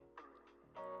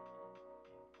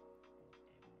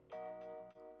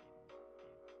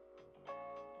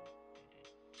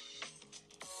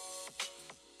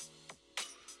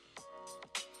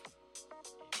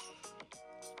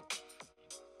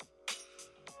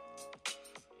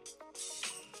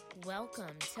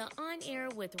Welcome to On Air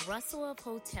with Russell of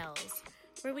Hotels,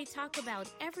 where we talk about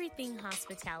everything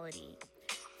hospitality,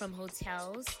 from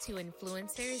hotels to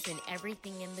influencers and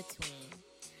everything in between.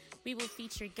 We will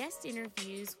feature guest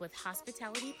interviews with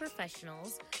hospitality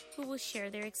professionals who will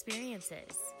share their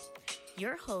experiences.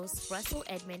 Your host, Russell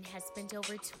Edmond, has spent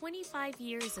over 25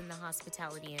 years in the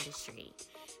hospitality industry,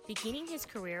 beginning his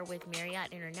career with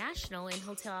Marriott International in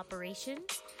hotel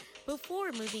operations,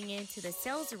 before moving into the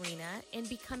sales arena and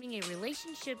becoming a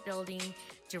relationship-building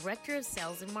director of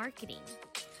sales and marketing.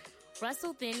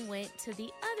 Russell then went to the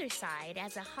other side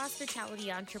as a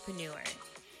hospitality entrepreneur.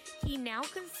 He now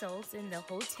consults in the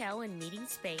hotel and meeting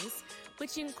space,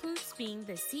 which includes being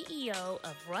the CEO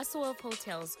of Russell of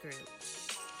Hotels Group.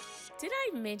 Did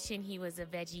I mention he was a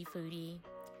veggie foodie?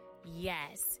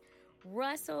 Yes,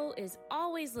 Russell is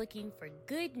always looking for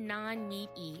good non-meat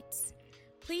eats.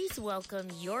 Please welcome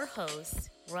your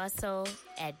host, Russell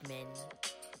Edmond.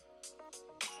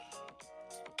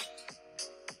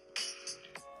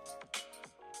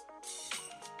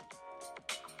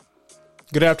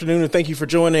 Good afternoon, and thank you for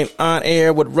joining On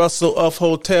Air with Russell of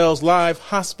Hotels live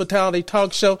hospitality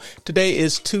talk show. Today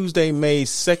is Tuesday, May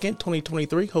 2nd,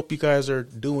 2023. Hope you guys are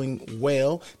doing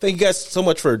well. Thank you guys so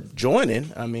much for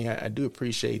joining. I do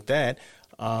appreciate that.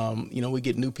 We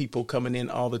get new people coming in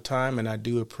all the time, and I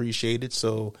do appreciate it.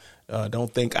 So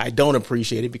don't think I don't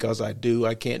appreciate it, because I do.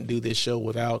 I can't do this show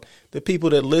without the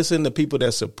people that listen, the people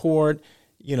that support,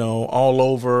 all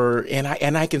over. And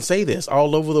I can say this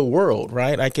all over the world,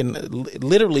 right? I can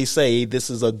literally say this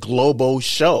is a global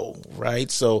show, right?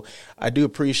 So I do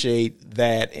appreciate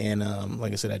that. And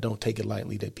like I said, I don't take it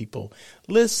lightly that people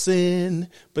listen.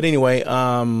 But anyway,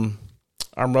 I'm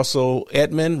Russell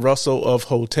Edmond, Russell of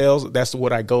Hotels. That's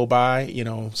what I go by.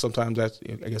 Sometimes I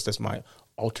guess that's my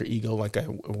alter ego. Like I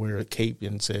wear a cape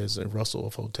and says Russell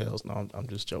of Hotels. No, I'm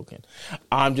just joking.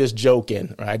 I'm just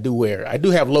joking. I do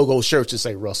have logo shirts that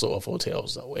say Russell of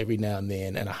Hotels, though, every now and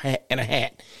then, and a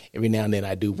hat. Every now and then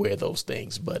I do wear those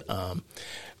things. But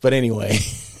anyway,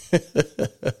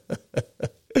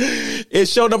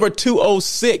 it's show number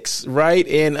 206, right?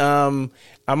 And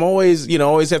I'm always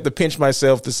have to pinch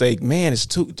myself to say, man, it's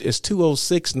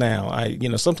 206 now.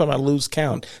 Sometimes I lose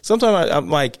count. Sometimes I'm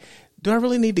like, do I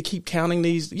really need to keep counting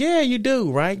these? Yeah, you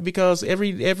do, right? Because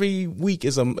every week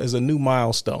is a new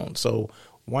milestone. So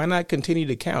why not continue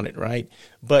to count it, right?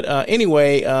 But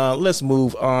anyway, let's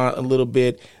move on a little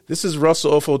bit. This is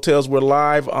Russell of Hotels. We're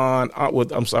live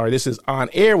this is On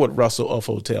Air with Russell of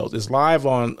Hotels. It's live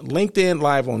on LinkedIn,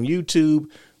 live on YouTube.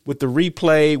 With the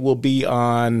replay, will be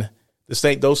on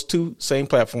those two same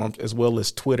platforms, as well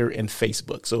as Twitter and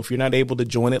Facebook. So if you're not able to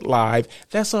join it live,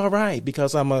 that's all right,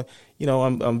 because what am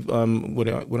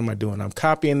I doing? I'm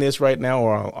copying this right now,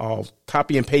 or I'll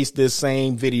copy and paste this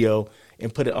same video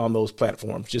and put it on those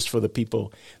platforms just for the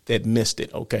people that missed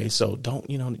it. Okay. So don't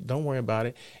worry about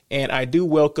it. And I do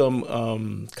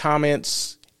welcome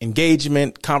comments,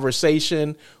 engagement,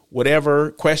 conversation,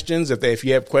 whatever questions. If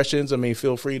you have questions,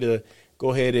 feel free to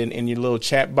go ahead and in your little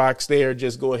chat box there,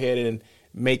 just go ahead and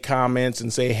make comments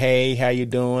and say, hey, how you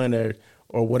doing?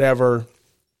 Or whatever.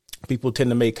 People tend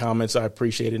to make comments. I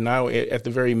appreciate it. Now, at the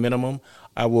very minimum,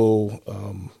 I will,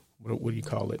 what do you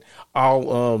call it?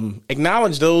 I'll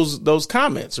acknowledge those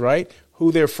comments, right?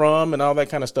 Who they're from and all that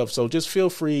kind of stuff. So just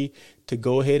feel free to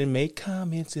go ahead and make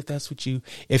comments if that's what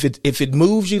if it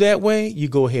moves you that way, you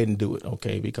go ahead and do it.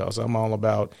 Okay. Because I'm all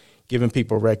about giving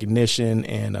people recognition.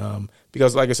 And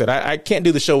because, like I said, I can't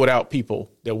do the show without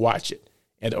people that watch it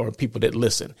or people that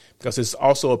listen, because it's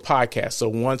also a podcast. So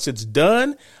once it's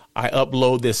done, I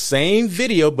upload this same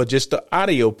video, but just the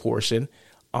audio portion,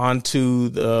 onto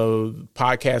the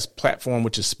podcast platform,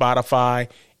 which is Spotify,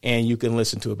 and you can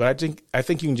listen to it. But I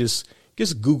think you can just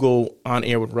Google On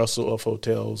Air with Russell of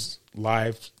Hotels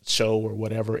live show or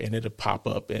whatever, and it'll pop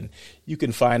up, and you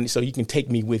can find, so you can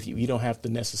take me with you. You don't have to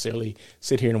necessarily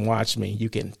sit here and watch me. You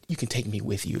can take me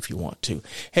with you if you want to.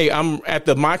 Hey, I'm at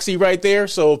the Moxie right there.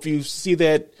 So if you see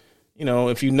that,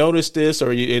 if you notice this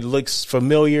or it looks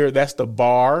familiar, that's the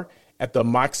bar at the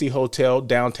Moxie Hotel,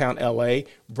 downtown LA.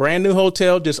 Brand new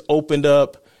hotel, just opened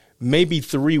up maybe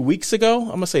 3 weeks ago. I'm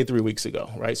going to say 3 weeks ago,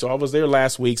 right? So I was there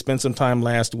last week, spent some time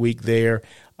last week there.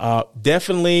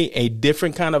 Definitely a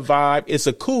different kind of vibe. It's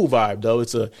a cool vibe, though.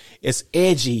 It's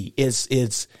edgy.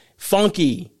 It's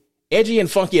funky, edgy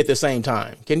and funky at the same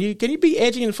time. Can you be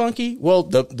edgy and funky? Well,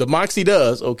 the Moxie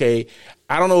does. Okay.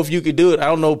 I don't know if you could do it. I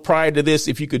don't know prior to this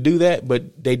if you could do that,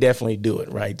 but they definitely do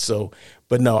it, right? So,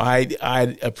 but no,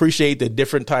 I appreciate the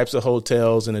different types of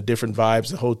hotels and the different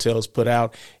vibes the hotels put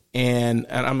out. And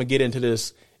I'm going to get into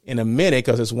this in a minute,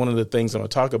 because it's one of the things I'm going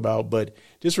to talk about. But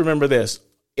just remember this.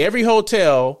 Every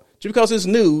hotel Just because it's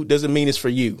new doesn't mean it's for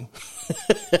you.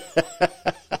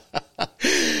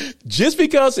 Just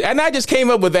because, and I just came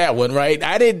up with that one, right?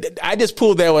 I just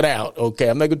pulled that one out. Okay.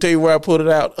 I'm not going to tell you where I pulled it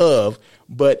out of,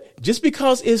 but just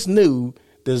because it's new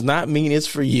does not mean it's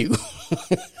for you.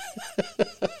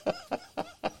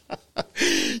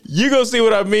 You're going to see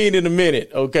what I mean in a minute.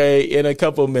 Okay. In a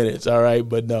couple of minutes. All right.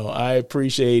 But no, I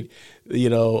appreciate,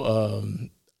 I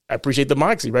appreciate the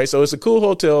Moxie, right? So it's a cool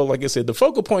hotel. Like I said, the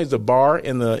focal point is the bar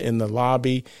in the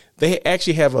lobby. They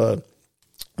actually have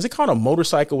is it called a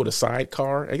motorcycle with a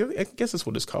sidecar? I guess that's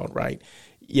what it's called, right?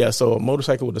 Yeah. So a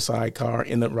motorcycle with a sidecar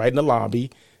right in the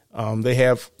lobby. They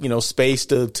have, space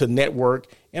to network.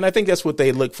 And I think that's what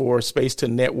they look for, space to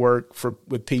network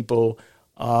with people.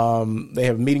 They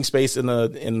have meeting space in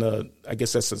the, I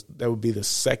guess that would be the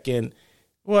second.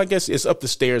 Well, I guess it's up the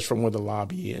stairs from where the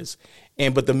lobby is.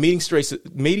 But the meeting space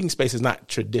is not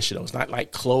traditional. It's not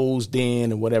like closed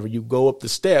in or whatever. You go up the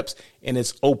steps and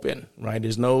it's open, right?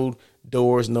 There's no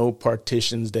doors, no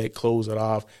partitions that close it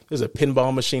off. There's a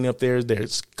pinball machine up there.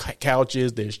 There's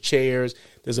couches, there's chairs.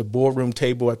 There's a boardroom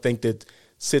table, I think, that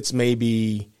sits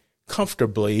maybe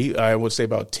comfortably, I would say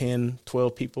about 10,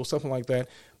 12 people, something like that.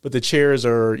 But the chairs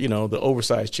are, the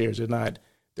oversized chairs. They're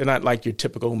not like your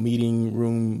typical meeting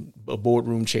room,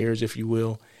 boardroom chairs, if you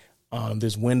will.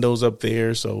 There's windows up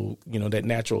there. So, that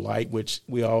natural light, which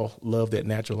we all love that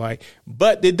natural light.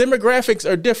 But the demographics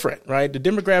are different, right? The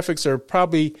demographics are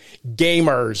probably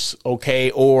gamers, okay,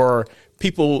 or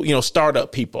people,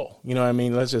 startup people. You know what I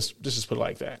mean? Let's just put it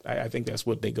like that. I think that's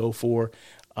what they go for.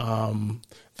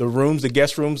 The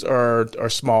guest rooms are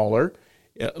smaller.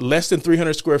 Less than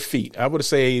 300 square feet. I would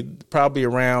say probably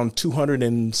around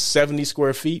 270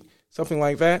 square feet, something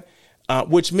like that.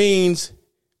 Which means,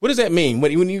 what does that mean?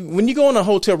 When you go in a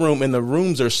hotel room and the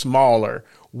rooms are smaller,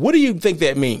 what do you think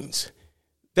that means?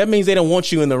 That means they don't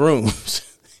want you in the rooms.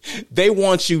 They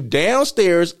want you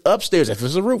downstairs, upstairs. If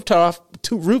it's a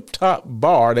rooftop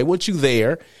bar, they want you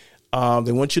there.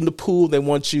 They want you in the pool. They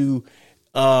want you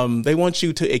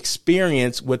to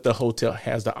experience what the hotel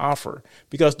has to offer,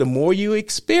 because the more you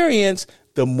experience,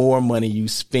 the more money you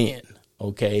spend.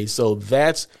 Okay. So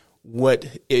that's what,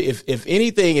 if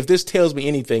anything, if this tells me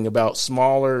anything about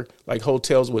smaller, like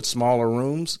hotels with smaller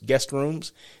rooms, guest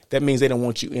rooms, that means they don't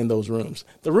want you in those rooms.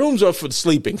 The rooms are for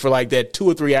sleeping for like that 2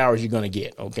 or 3 hours you're going to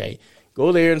get. Okay.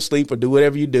 Go there and sleep or do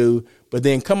whatever you do, but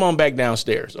then come on back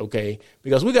downstairs. Okay.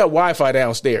 Because we got Wi-Fi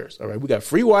downstairs. All right. We got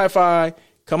free Wi-Fi.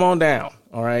 Come on down.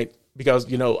 All right. Because,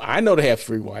 I know they have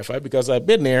free Wi-Fi because I've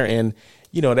been there, and,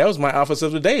 that was my office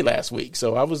of the day last week.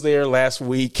 So I was there last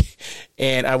week,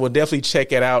 and I will definitely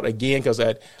check it out again, because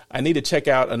I need to check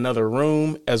out another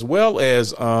room, as well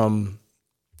as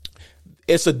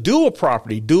it's a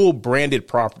dual branded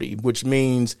property, which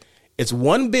means it's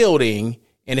one building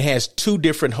and it has 2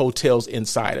 different hotels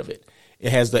inside of it.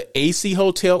 It has the AC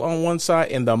Hotel on one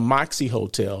side and the Moxie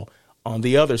Hotel on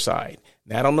the other side.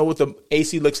 Now, I don't know what the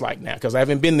AC looks like now, because I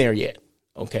haven't been there yet.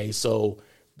 Okay. So,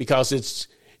 because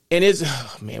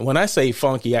when I say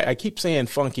funky, I keep saying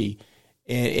funky,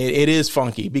 and it is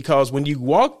funky, because when you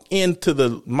walk into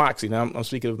the Moxie, now I'm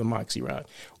speaking of the Moxie, right?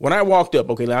 When I walked up,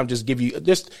 okay, I'm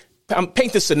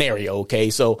paint the scenario. Okay.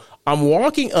 So I'm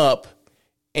walking up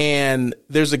and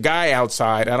there's a guy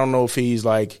outside. I don't know if he's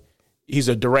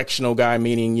a directional guy,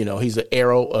 meaning, he's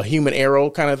a human arrow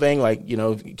kind of thing. Like,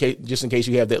 just in case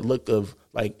you have that look of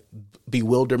like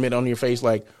bewilderment on your face,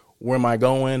 like, where am I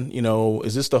going?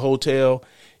 Is this the hotel?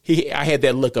 I had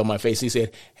that look on my face. He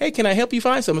said, "Hey, can I help you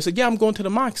find something?" I said, "Yeah, I'm going to the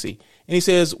Moxie." And he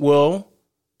says, "Well,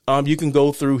 you can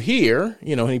go through here."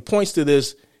 And he points to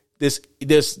this, he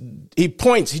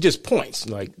just points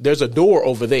like, "There's a door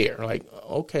over there." Like,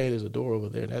 okay, there's a door over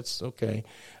there. That's okay.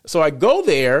 So I go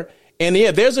there, and yeah,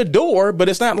 there's a door, but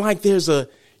it's not like there's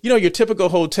your typical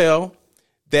hotel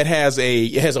that has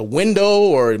a window,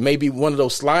 or maybe one of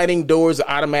those sliding doors,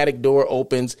 the automatic door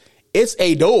opens. It's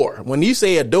a door. When you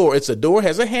say a door, it's a door,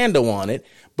 has a handle on it,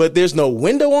 but there's no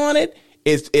window on it.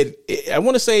 I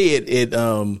want to say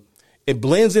it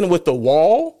blends in with the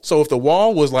wall. So if the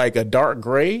wall was like a dark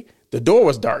gray, the door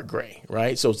was dark gray,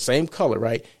 right? So same color,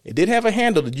 right? It did have a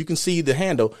handle that you can see the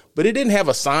handle, but it didn't have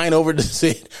a sign over that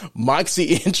said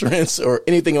Moxie entrance or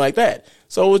anything like that.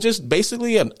 So it was just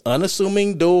basically an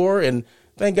unassuming door, and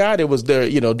thank God it was there,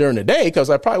 during the day, because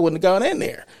I probably wouldn't have gone in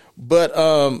there. But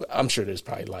I'm sure there's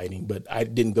probably lighting, but I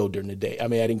didn't go during the day. I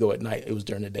mean, I didn't go at night. It was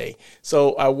during the day.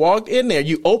 So I walked in there.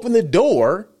 You open the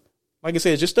door. Like I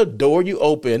said, it's just a door you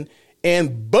open,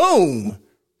 and boom,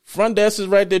 front desk is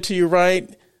right there to your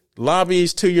right.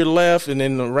 Lobbies to your left, and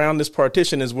then around this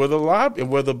partition is where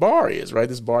the bar is, right?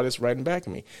 This bar that's right in back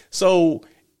of me. So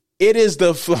it is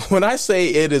when I say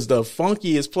it is the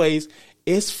funkiest place,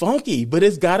 it's funky, but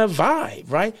it's got a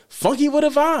vibe, right? Funky with a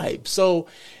vibe. So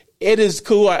it is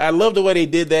cool. I love the way they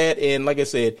did that. And like I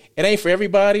said, it ain't for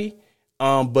everybody.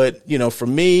 But for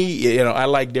me, I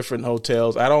like different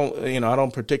hotels. I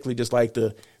don't particularly just like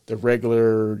the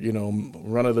regular,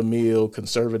 run of the mill,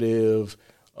 conservative,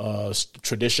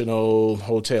 traditional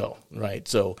hotel, right?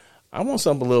 So I want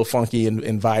something a little funky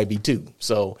and vibey too.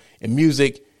 So, and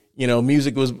music,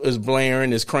 music was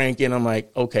blaring, is cranking. I'm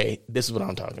like, okay, this is what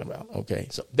I'm talking about. Okay.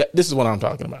 So this is what I'm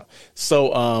talking about.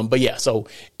 So, but yeah, so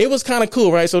it was kind of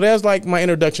cool, right? So that's like my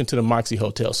introduction to the Moxie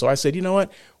Hotel. So I said, you know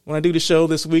what? When I do the show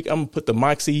this week, I'm going to put the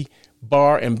Moxie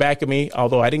bar in back of me.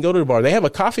 Although I didn't go to the bar. They have a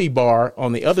coffee bar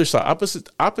on the other side,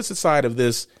 opposite side of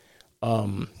this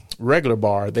regular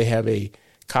bar. They have a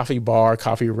coffee bar,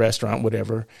 coffee restaurant,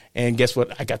 whatever. And guess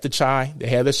what? I got the chai. They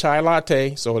have the chai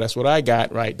latte. So that's what I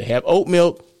got, right? They have oat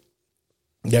milk.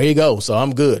 There you go. So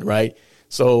I'm good, right?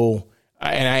 So,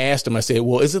 I asked them, I said,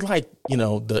 well, is it like,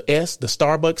 the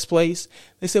Starbucks place?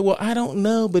 They said, well, I don't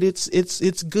know, but it's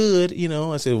good.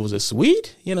 I said, was it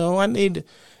sweet?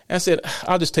 I said,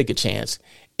 I'll just take a chance.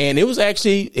 And it was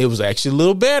actually a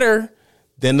little better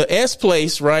than the S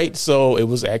place, right? So it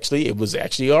was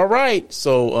actually all right.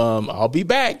 So, I'll be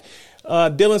back.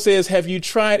 Dylan says, have you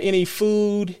tried any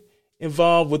food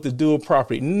involved with the dual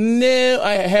property? No,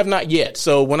 I have not yet.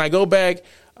 So when I go back,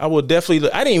 I will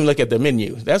definitely I didn't even look at their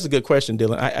menu. That's a good question,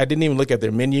 Dylan. I didn't even look at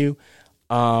their menu.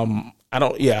 I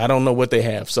don't know what they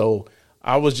have. So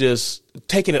I was just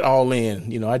taking it all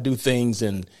in. I do things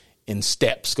in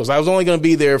steps because I was only going to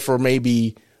be there for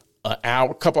maybe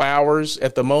a couple hours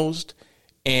at the most.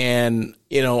 And,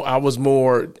 I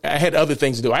had other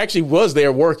things to do. I actually was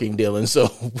there working, Dylan. So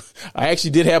I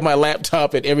actually did have my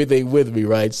laptop and everything with me,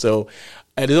 right? So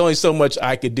there's only so much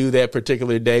I could do that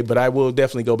particular day, but I will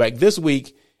definitely go back this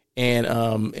week and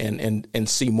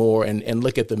see more and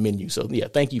look at the menu. So yeah,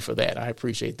 thank you for that. I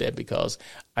appreciate that because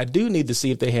I do need to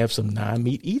see if they have some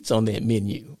non-meat eats on that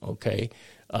menu. Okay.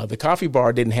 The coffee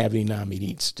bar didn't have any non-meat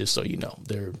eats, just so you know.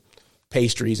 Their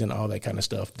pastries and all that kind of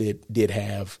stuff did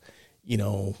have,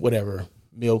 whatever,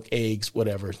 milk, eggs,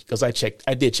 whatever, because I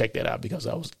did check that out because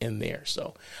I was in there.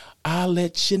 So I'll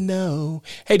let you know.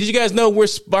 Hey, did you guys know we're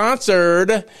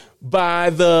sponsored by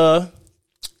the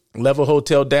Level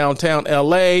Hotel downtown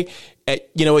LA?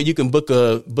 You can book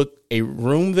a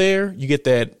room there. You get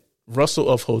that Russell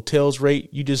of Hotels rate.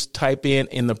 You just type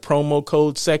in the promo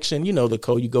code section. The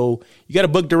code. You got to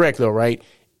book direct though, right?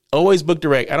 Always book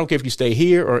direct. I don't care if you stay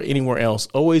here or anywhere else.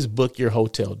 Always book your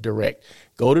hotel direct.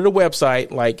 Go to the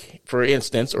website, like for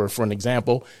instance, or for an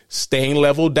example,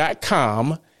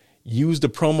 stayinglevel.com. Use the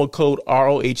promo code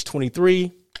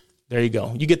ROH23. There you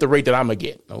go. You get the rate that I'm going to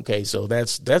get. Okay, so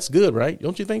that's good, right?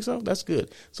 Don't you think so? That's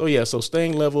good. So, yeah, so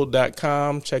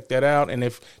stayinglevel.com. Check that out. And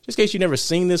just in case you've never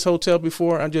seen this hotel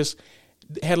before, I just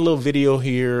had a little video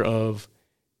here of,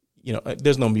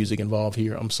 there's no music involved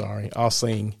here. I'm sorry. I'll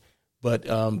sing. But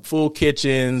full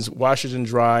kitchens, washers and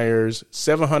dryers,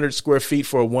 700 square feet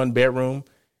for a one bedroom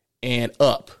and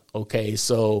up. Okay,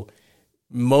 so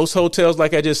most hotels,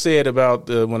 like I just said about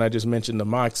when I just mentioned the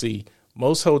Moxie,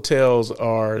 most hotels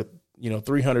are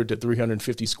 300 to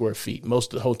 350 square feet.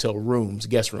 Most of the hotel rooms,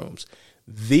 guest rooms,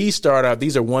 these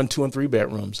are 1, 2, and 3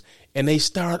 bedrooms, and they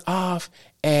start off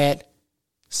at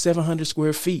 700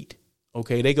 square feet.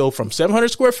 Okay, they go from 700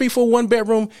 square feet for one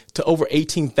bedroom to over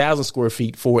 18,000 square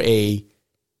feet for a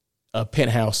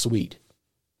penthouse suite.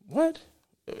 What?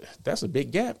 That's a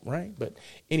big gap, right? But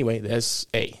anyway, that's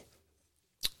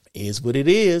is what it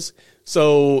is.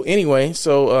 So anyway,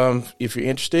 if you're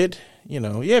interested, you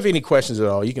have any questions at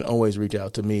all, you can always reach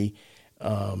out to me.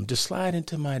 Just slide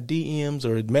into my DMs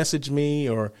or message me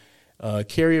or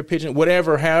carrier pigeon,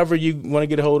 whatever, however you want to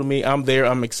get a hold of me. I'm there.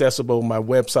 I'm accessible. My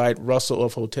website,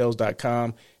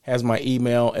 russellofhotels.com, has my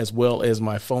email as well as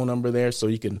my phone number there. So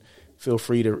you can feel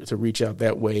free to reach out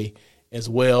that way as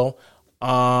well.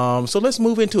 So let's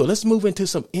move into it. Let's move into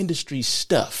some industry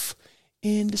stuff.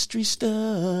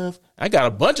 I got a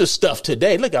bunch of stuff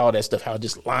today. Look at all that stuff, how it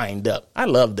just lined up. I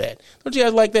love that. Don't you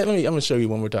guys like that? I'm going to show you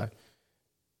one more time.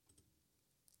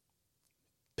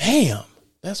 Bam.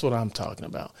 That's what I'm talking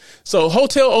about. So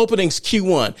hotel openings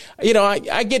Q1,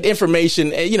 I get information,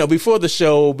 before the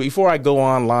show, before I go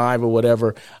on live or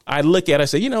whatever, I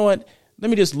say, you know what?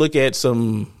 Let me just let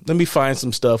me find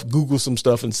some stuff, Google some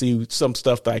stuff and see some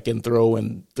stuff that I can throw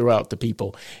out to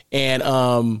people. And,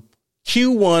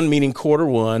 Q1, meaning quarter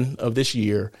one of this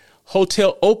year,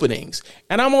 hotel openings.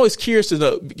 And I'm always curious to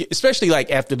know, especially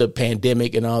like after the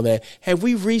pandemic and all that, have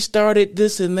we restarted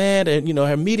this and that? And,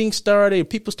 have meetings started?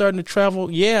 People starting to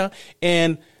travel? Yeah.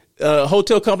 And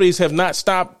hotel companies have not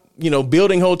stopped,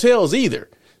 building hotels either.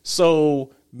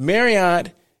 So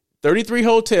Marriott, 33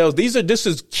 hotels. This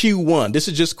is Q1. This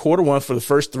is just Q1 for the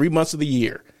first 3 months of the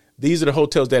year. These are the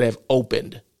hotels that have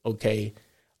opened. Okay.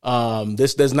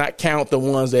 This does not count the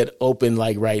ones that open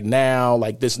like right now,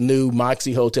 like this new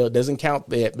Moxie Hotel. It doesn't count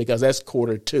that because that's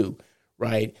Q2,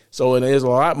 right? So there's a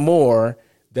lot more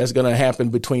that's going to happen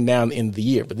between now and the end of the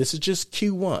year. But this is just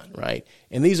Q1, right?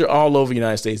 And these are all over the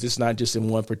United States. It's not just in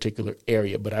one particular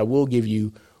area. But I will give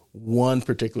you one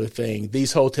particular thing.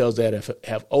 These hotels that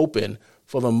have opened,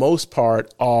 for the most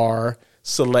part, are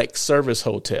select service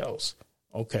hotels.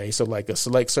 Okay, so like a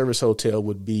select service hotel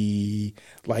would be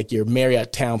like your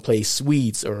Marriott Town Place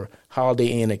Suites or Holiday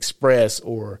Inn Express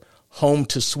or Home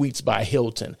to Suites by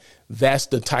Hilton. That's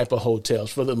the type of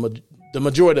hotels. For the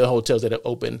majority of the hotels that have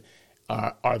opened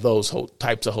are those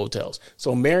types of hotels.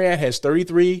 So Marriott has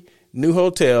 33 new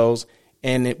hotels,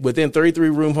 and within 33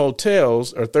 room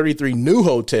hotels or 33 new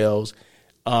hotels,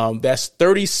 that's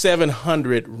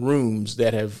 3,700 rooms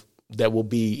that will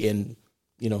be in,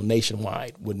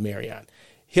 nationwide with Marriott.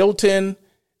 Hilton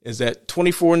is at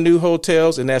 24 new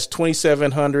hotels, and that's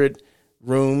 2,700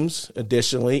 rooms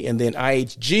additionally. And then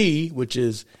IHG, which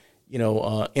is,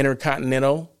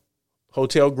 Intercontinental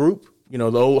Hotel Group, the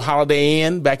old Holiday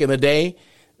Inn back in the day.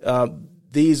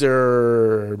 These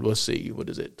are, let's see, what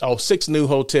is it? 6 new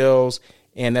hotels,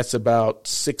 and that's about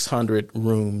 600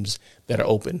 rooms that are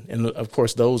open. And of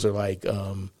course, those are like,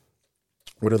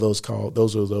 what are those called?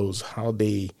 Those are those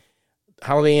Holiday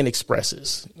Inn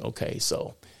Expresses. Okay,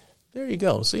 so there you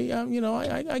go. See,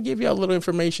 I give you a little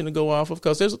information to go off of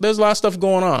because there's a lot of stuff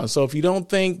going on. So if you don't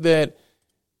think that,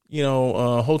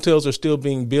 hotels are still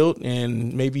being built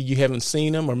and maybe you haven't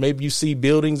seen them, or maybe you see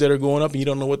buildings that are going up and you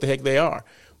don't know what the heck they are.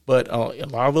 But a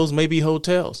lot of those may be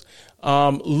hotels.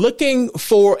 Looking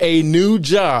for a new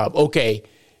job. Okay.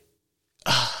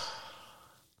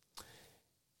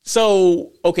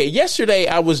 So, yesterday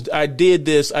I did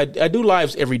this. I do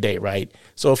lives every day, right?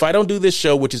 So if I don't do this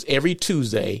show, which is every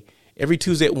Tuesday at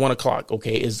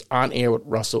 1:00, is On Air with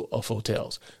Russell of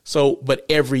Hotels. So, but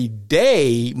every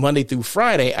day, Monday through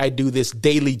Friday, I do this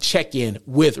daily check-in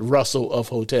with Russell of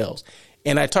Hotels.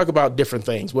 And I talk about different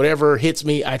things. Whatever hits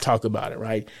me, I talk about it,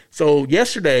 right? So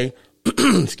yesterday,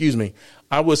 excuse me,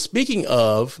 I was speaking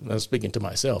to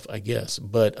myself, I guess,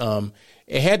 but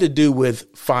it had to do with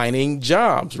finding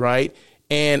jobs, right?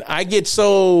 And I get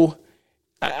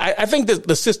I think that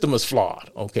the system is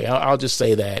flawed. Okay, I'll just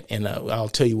say that, and I'll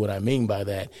tell you what I mean by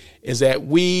that. Is that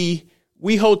we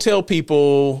hotel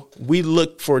people, we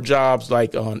look for jobs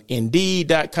like on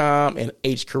Indeed.com and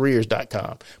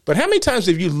HCareers.com. But how many times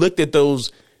have you looked at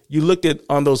those? You looked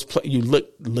on those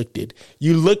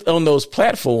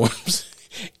platforms,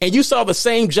 and you saw the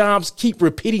same jobs keep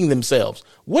repeating themselves.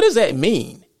 What does that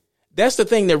mean? That's the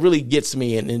thing that really gets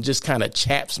me and just kind of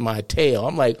chaps my tail.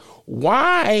 I'm like,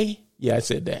 why? Yeah, I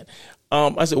said that.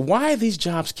 I said, why these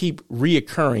jobs keep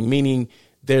reoccurring? Meaning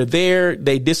they're there,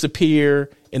 they disappear,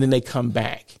 and then they come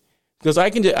back. Because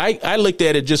I looked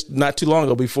at it just not too long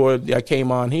ago before I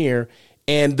came on here,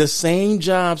 and the same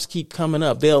jobs keep coming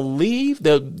up. They'll leave,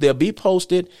 they'll be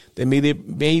posted, they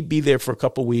may be there for a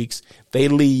couple weeks, they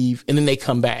leave, and then they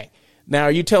come back. Now,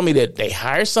 are you telling me that they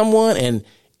hire someone and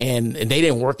they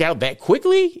didn't work out that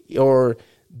quickly? Or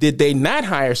did they not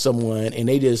hire someone and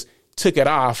they just took it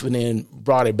off and then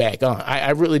brought it back on?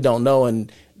 I really don't know.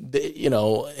 And,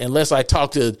 unless I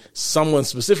talk to someone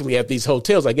specifically at these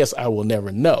hotels, I guess I will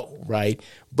never know. Right.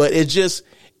 But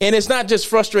it's not just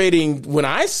frustrating when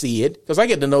I see it, because I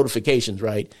get the notifications.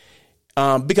 Right.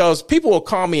 Because people will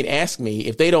call me and ask me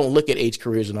if they don't look at H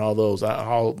Careers and all those.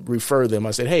 I'll refer them.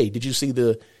 I said, hey, did you see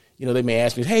they may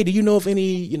ask me, hey, do you know of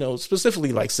any,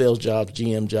 specifically like sales jobs,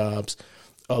 GM jobs?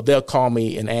 They'll call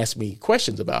me and ask me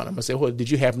questions about them. I say, well, did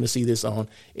you happen to see this on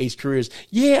H Careers?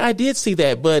 Yeah, I did see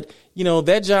that. But,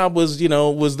 that job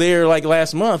was there like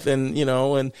last month. And,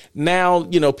 and now,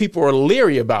 people are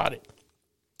leery about it.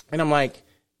 And I'm like,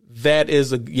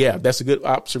 that's a good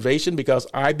observation, because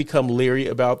I become leery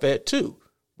about that too.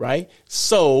 Right.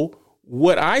 So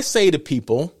what I say to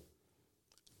people,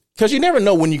 because you never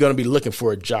know when you're going to be looking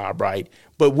for a job, right?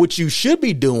 But what you should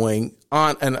be doing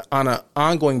on an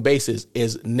ongoing basis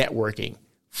is networking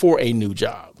for a new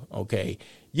job. Okay.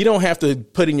 You don't have to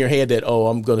put in your head that,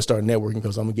 I'm going to start networking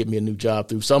because I'm going to get me a new job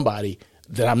through somebody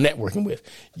that I'm networking with.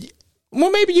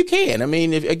 Well, maybe you can. I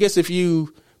mean, I guess if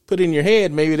you put in your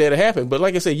head, maybe that'll happen. But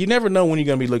like I said, you never know when you're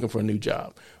going to be looking for a new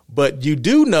job. But you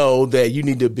do know that you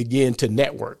need to begin to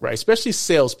network, right? Especially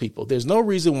salespeople. There's no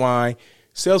reason why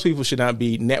salespeople should not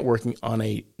be networking on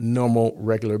a normal,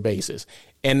 regular basis.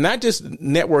 And not just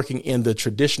networking in the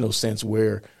traditional sense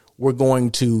where we're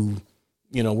going to,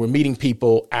 we're meeting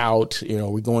people out,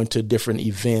 we're going to different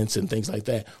events and things like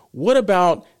that. What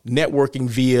about networking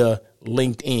via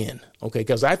LinkedIn? Okay,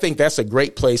 because I think that's a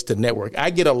great place to network. I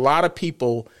get a lot of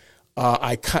people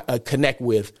I connect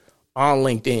with on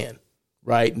LinkedIn,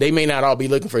 right? They may not all be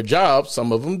looking for jobs.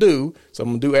 Some of them do. Some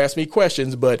of them do ask me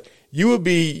questions, but you would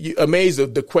be amazed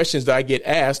at the questions that I get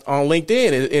asked on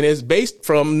LinkedIn, and it's based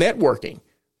from networking,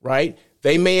 right?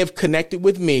 They may have connected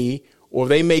with me, or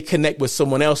they may connect with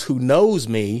someone else who knows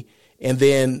me, and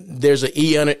then there's an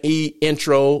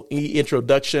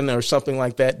introduction or something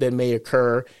like that may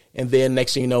occur, and then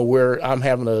next thing you know, I'm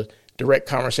having a direct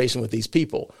conversation with these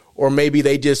people. Or maybe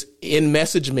they just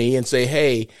message me and say,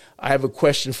 hey, I have a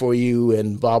question for you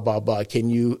and blah, blah, blah. Can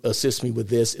you assist me with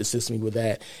this, assist me with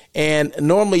that? And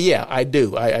normally, yeah, I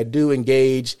do. I do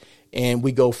engage, and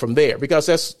we go from there,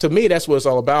 because to me, that's what it's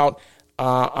all about.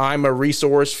 I'm a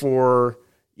resource for,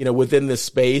 within this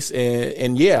space.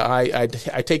 And yeah, I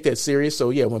take that serious.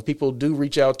 So yeah, when people do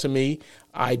reach out to me,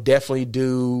 I definitely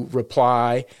do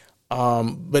reply.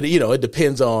 But it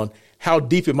depends on how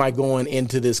deep am I going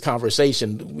into this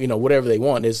conversation? Whatever they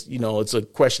want is, it's a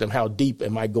question of how deep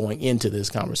am I going into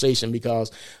this conversation,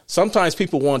 because sometimes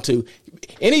people want to,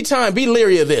 anytime, be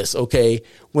leery of this. Okay.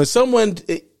 When someone,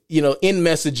 in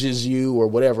messages you or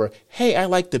whatever, hey, I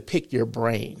like to pick your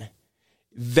brain.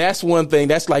 That's one thing.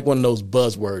 That's like one of those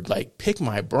buzzwords, like pick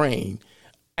my brain.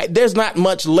 There's not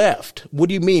much left. What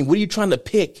do you mean? What are you trying to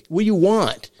pick? What do you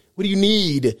want? What do you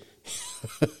need?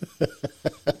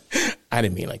 I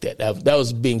didn't mean like that. That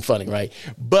was being funny, right?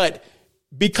 But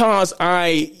because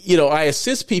I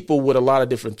assist people with a lot of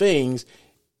different things,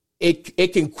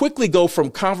 it can quickly go from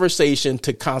conversation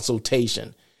to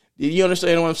consultation. You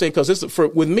understand what I'm saying? Because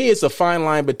with me, it's a fine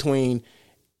line between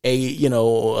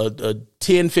a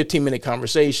 10, 15 minute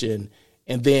conversation,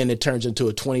 and then it turns into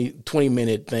a 20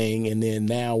 minute thing. And then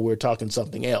now we're talking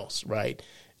something else, right?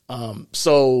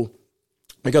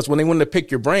 Because when they want to pick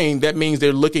your brain, that means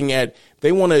they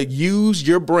want to use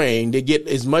your brain to get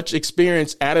as much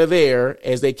experience out of there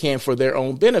as they can for their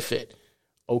own benefit.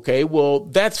 Okay, well,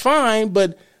 that's fine.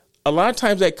 But a lot of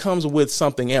times that comes with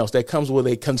something else. That comes with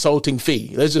a consulting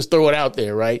fee. Let's just throw it out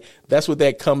there, right? That's what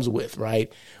that comes with,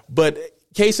 right? But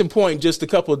case in point, just a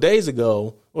couple of days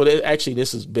ago, actually,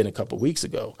 this has been a couple of weeks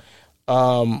ago,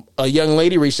 a young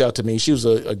lady reached out to me. She was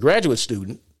a graduate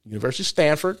student, University of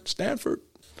Stanford,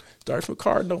 started from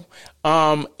Cardinal.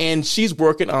 And she's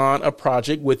working on a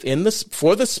project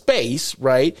for the space,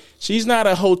 right? She's not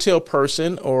a hotel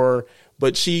person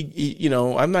but she,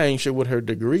 I'm not even sure what her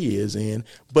degree is in,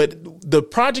 but the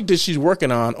project that she's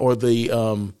working on, or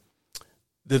the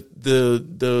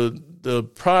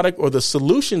product or the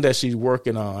solution that she's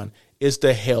working on, is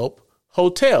to help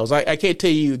hotels. I can't tell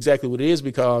you exactly what it is,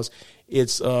 because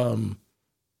it's,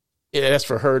 that's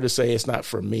for her to say. It's not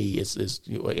for me. It's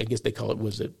I guess they call it,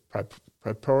 was it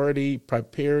propriety?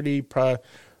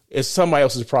 It's somebody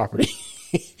else's property,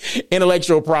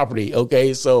 intellectual property.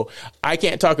 Okay. So I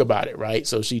can't talk about it. Right.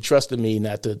 So she trusted me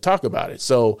not to talk about it.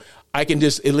 So I can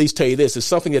just at least tell you this: it's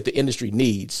something that the industry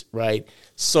needs. Right.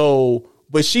 So,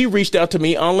 but she reached out to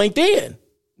me on LinkedIn.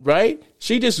 Right.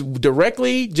 She just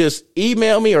directly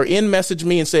emailed me or messaged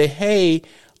me and say, hey,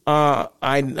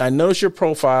 I noticed your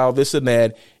profile, this and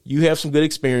that. You have some good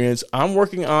experience. I'm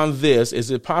working on this.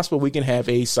 Is it possible we can have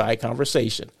a side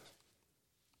conversation?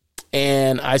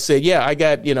 And I said, yeah, I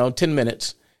got, 10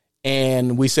 minutes.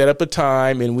 And we set up a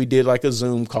time, and we did like a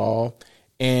Zoom call,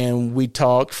 and we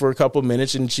talked for a couple of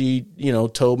minutes, and she,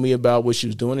 told me about what she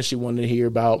was doing, and she wanted to hear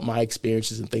about my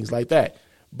experiences and things like that.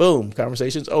 Boom,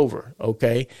 conversation's over.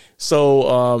 Okay.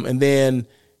 So, and then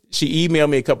she emailed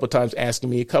me a couple of times asking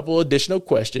me a couple of additional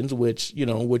questions, which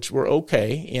were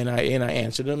okay. And I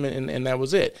answered them, and that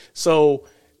was it. So,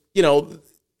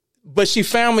 but she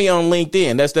found me on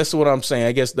LinkedIn. That's what I'm saying.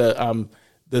 I guess the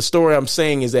story I'm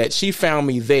saying is that she found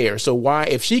me there. So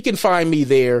if she can find me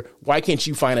there, why can't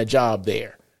you find a job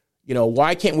there?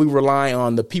 Why can't we rely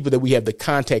on the people that we have the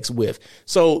contacts with?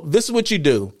 So this is what you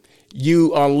do.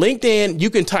 On LinkedIn, you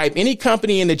can type any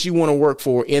company in that you want to work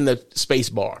for in the space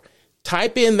bar.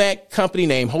 Type in that company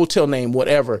name, hotel name,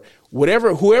 whoever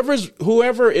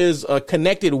is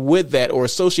connected with that or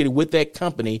associated with that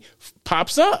company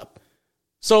pops up.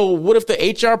 So what if the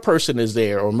HR person is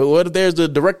there, or what if there's the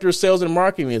director of sales and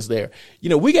marketing is there?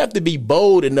 We got to be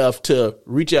bold enough to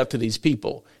reach out to these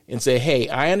people and say, hey,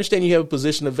 I understand you have a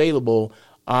position available.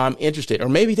 I'm interested. Or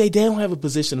maybe they don't have a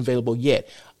position available yet.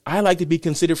 I like to be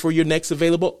considered for your next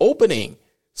available opening.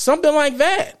 Something like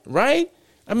that, right?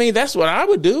 I mean, that's what I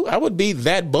would do. I would be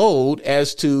that bold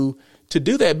as to to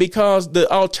do that, because the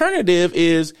alternative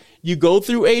is you go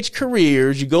through H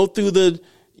Careers, you go through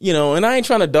and I ain't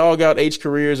trying to dog out H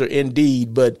Careers or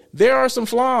Indeed, but there are some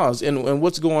flaws in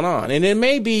what's going on. And it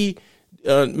may be,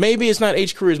 maybe it's not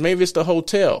H Careers, maybe it's the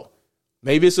hotel.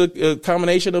 Maybe it's a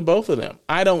combination of both of them.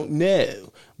 I don't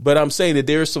know. But I'm saying that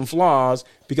there are some flaws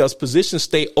because positions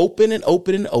stay open and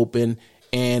open and open.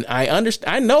 And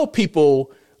I know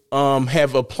people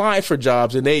have applied for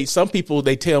jobs, and some people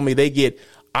tell me they get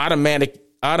automatic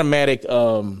what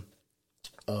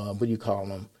do you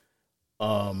call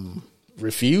them?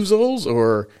 Refusals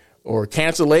or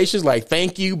cancellations, like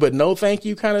thank you, but no thank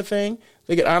you kind of thing.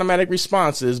 They get automatic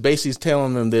responses basically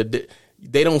telling them that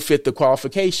they don't fit the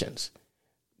qualifications.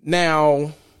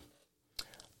 Now,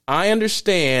 I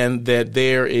understand that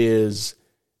there is,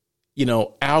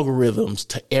 algorithms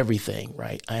to everything,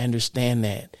 right? I understand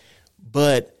that.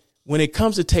 But when it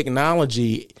comes to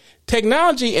technology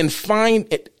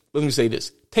and let me say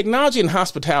this, technology and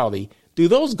hospitality, do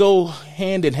those go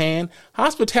hand in hand?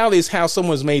 Hospitality is how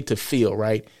someone's made to feel,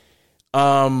 right?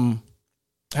 How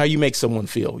you make someone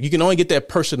feel. You can only get that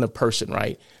person to person,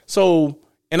 right? So,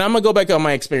 and I'm going to go back on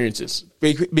my experiences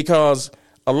because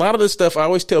a lot of this stuff, I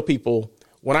always tell people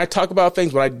when I talk about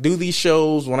things, when I do these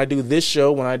shows, when I do this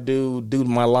show, when I do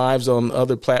my lives on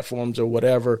other platforms or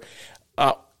whatever,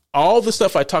 all the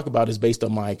stuff I talk about is based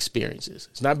on my experiences.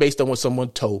 It's not based on what someone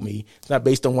told me. It's not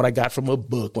based on what I got from a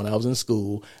book when I was in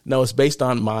school. No, it's based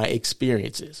on my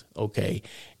experiences. Okay.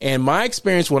 And my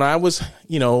experience when I was,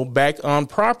 back on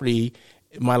property,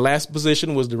 my last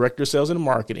position was director of sales and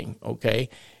marketing. Okay.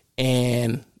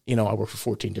 And, I worked for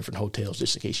 14 different hotels,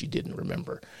 just in case you didn't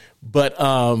remember. But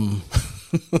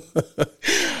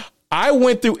I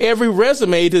went through every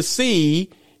resume to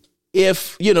see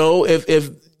if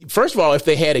first of all, if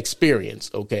they had experience.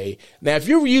 Okay. Now, if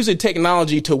you're using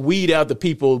technology to weed out the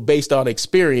people based on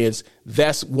experience,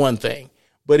 that's one thing.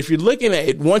 But if you're looking at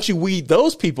it, once you weed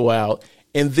those people out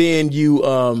and then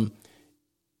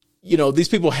these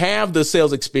people have the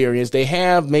sales experience,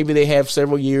 maybe they have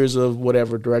several years of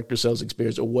whatever director sales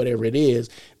experience or whatever it is,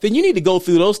 then you need to go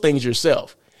through those things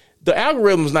yourself. The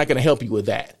algorithm is not going to help you with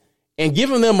that. And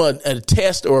giving them a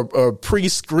test or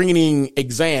pre-screening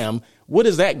exam, what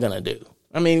is that going to do?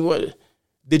 I mean, what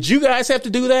did you guys have to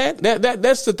do that?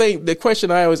 That's the thing. The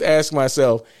question I always ask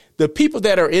myself, the people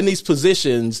that are in these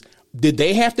positions, did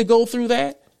they have to go through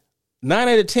that? 9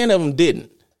 out of 10 of them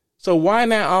didn't. So why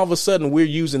now all of a sudden we're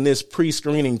using this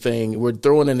pre-screening thing? We're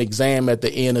throwing an exam at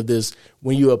the end of this.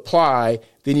 When you apply,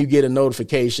 then you get a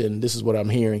notification. This is what I'm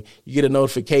hearing. You get a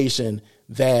notification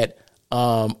that,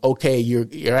 okay,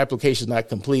 your application is not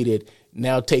completed.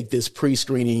 Now take this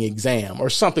pre-screening exam or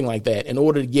something like that. In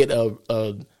order to get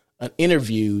an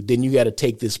interview, then you got to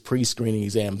take this pre-screening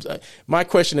exam. My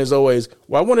question is always,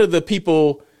 why one of the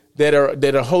people that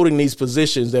are holding these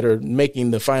positions that are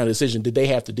making the final decision, did they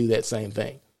have to do that same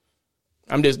thing?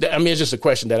 It's just a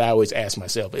question that I always ask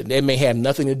myself. It may have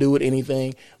nothing to do with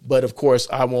anything, but of course,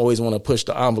 I always want to push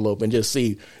the envelope and just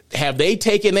see, have they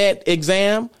taken that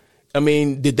exam? I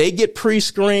mean, did they get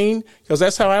pre-screened? Because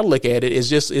that's how I look at it. It's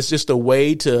just a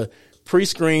way to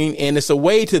pre-screen, and it's a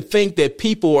way to think that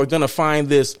people are going to find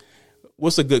this.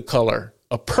 What's a good color?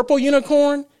 A purple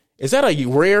unicorn? Is that a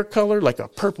rare color? Like a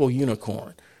purple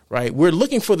unicorn, right? We're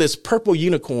looking for this purple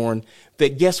unicorn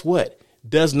that, guess what,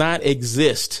 does not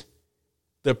exist.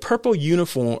 The purple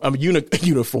unicorn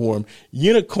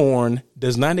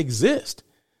does not exist.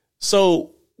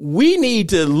 So we need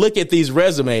to look at these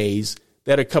resumes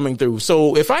that are coming through.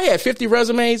 So if I had 50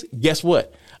 resumes, guess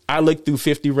what? I looked through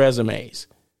 50 resumes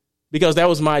because that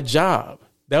was my job.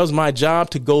 That was my job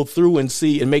to go through and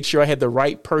see and make sure I had the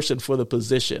right person for the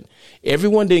position.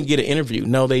 Everyone didn't get an interview.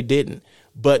 No, they didn't.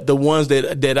 But the ones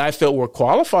that I felt were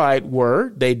qualified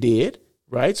they did.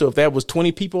 Right. So if that was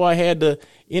 20 people I had to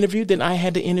interview, then I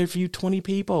had to interview 20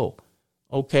 people.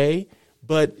 OK.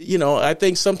 But, I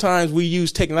think sometimes we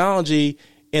use technology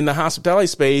in the hospitality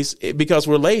space because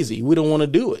we're lazy. We don't want to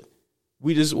do it.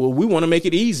 We want to make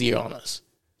it easier on us.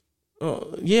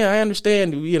 Yeah, I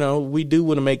understand. We do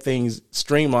want to make things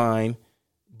streamlined,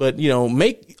 but,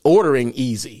 make ordering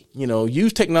easy,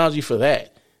 use technology for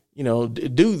that.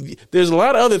 There's a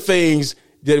lot of other things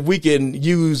that we can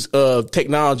use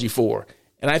technology for.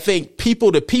 And I think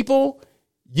people to people,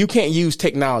 you can't use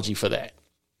technology for that.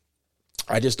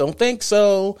 I just don't think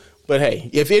so. But hey,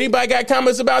 if anybody got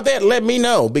comments about that, let me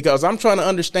know, because I'm trying to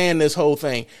understand this whole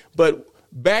thing. But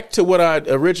back to what I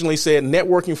originally said,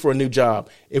 networking for a new job.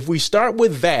 If we start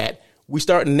with that, we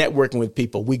start networking with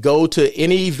people. We go to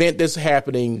any event that's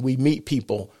happening. We meet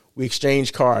people. We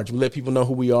exchange cards. We let people know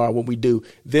who we are, what we do.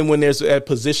 Then when there's a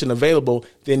position available,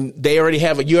 then you already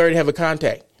have a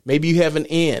contact. Maybe you have an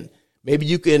in. Maybe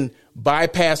you can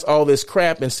bypass all this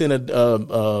crap and send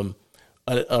a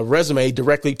resume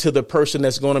directly to the person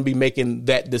that's going to be making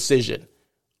that decision.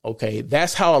 Okay,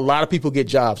 that's how a lot of people get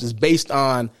jobs. It's based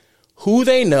on who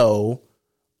they know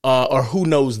or who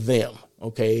knows them.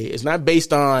 Okay, it's not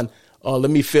based on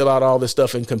let me fill out all this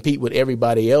stuff and compete with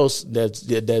everybody else. That's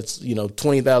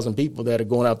 20,000 people that are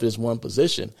going out this one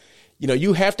position.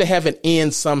 You have to have an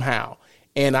in somehow.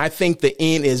 And I think the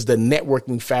in is the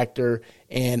networking factor,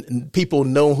 and people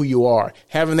know who you are.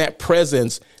 Having that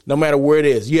presence, no matter where it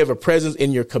is, you have a presence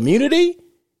in your community,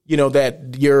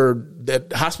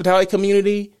 that hospitality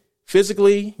community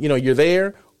physically, you're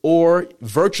there, or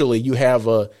virtually you have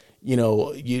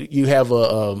you have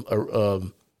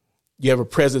a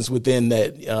presence within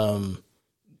that,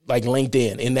 like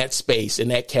LinkedIn, in that space, in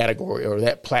that category or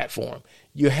that platform.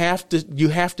 You have to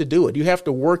do it. You have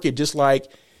to work it just like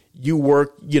you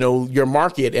work, your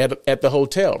market at the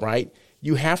hotel, right?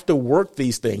 You have to work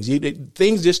these things.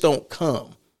 Things just don't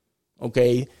come.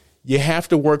 Okay. You have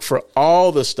to work for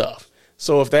all the stuff.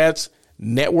 So if that's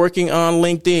networking on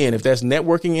LinkedIn, if that's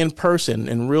networking in person,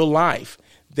 in real life,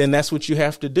 then that's what you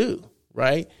have to do,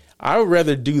 right? I would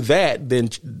rather do that than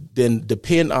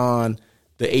depend on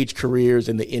the H careers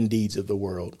and the Indeeds of the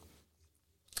world.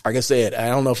 Like I said, I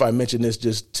don't know if I mentioned this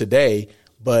just today,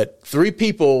 but 3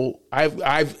 people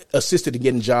I've assisted in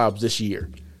getting jobs this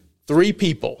year. 3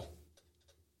 people.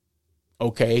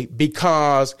 Okay.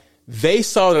 Because they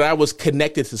saw that I was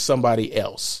connected to somebody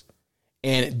else.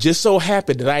 And it just so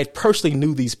happened that I personally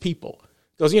knew these people.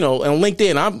 Because, on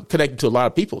LinkedIn, I'm connected to a lot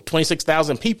of people,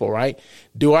 26,000 people, right?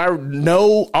 Do I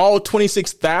know all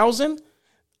 26,000?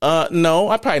 No,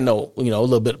 I probably know, a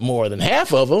little bit more than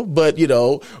half of them, but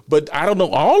I don't know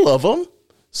all of them.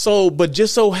 So, but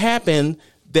just so happened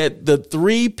that the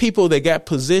 3 people that got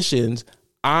positions,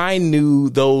 I knew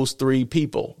those 3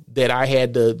 people that I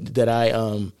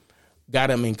got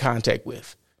them in contact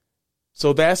with.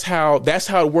 So that's how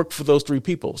it worked for those 3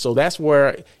 people. So that's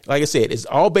where, like I said, it's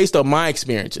all based on my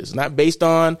experiences, not based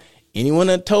on anyone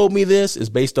that told me this. It's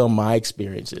based on my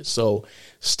experiences. So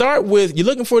start with, you're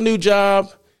looking for a new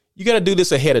job. You got to do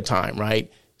this ahead of time,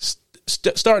 right?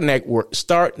 Start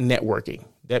networking.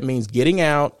 That means getting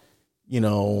out,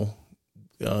 and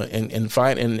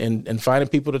finding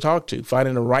people to talk to,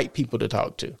 finding the right people to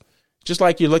talk to. Just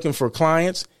like you're looking for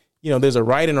clients, there's a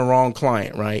right and a wrong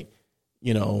client, right?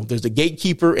 There's the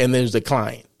gatekeeper and there's the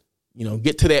client.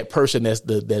 Get to that person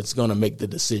that's going to make the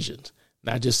decisions,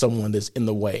 not just someone that's in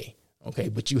the way. Okay,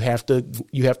 but you have to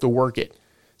work it.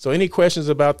 So any questions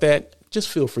about that, just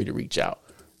feel free to reach out.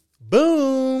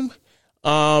 Boom.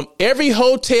 Every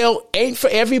hotel ain't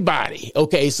for everybody.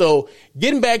 Okay, so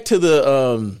getting back to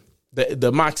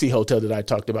the Moxie Hotel that I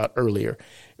talked about earlier,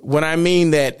 when I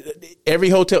mean that every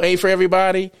hotel ain't for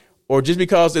everybody, or just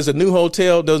because there's a new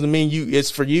hotel doesn't mean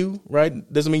it's for you,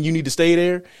 right? Doesn't mean you need to stay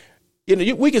there.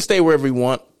 We can stay wherever we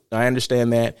want. I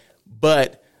understand that,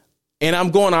 and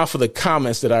I'm going off of the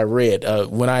comments that I read.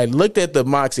 When I looked at the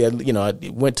Moxie, I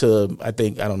went to,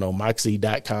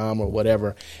 Moxie.com or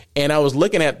whatever. And I was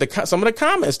looking at some of the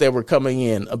comments that were coming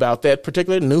in about that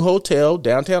particular new hotel,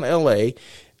 downtown LA,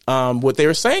 what they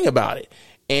were saying about it.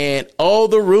 And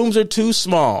the rooms are too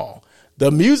small.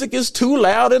 The music is too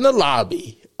loud in the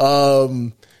lobby.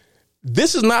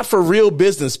 This is not for real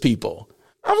business people.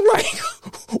 I'm like,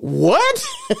 what?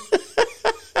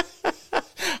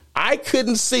 I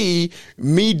couldn't see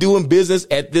me doing business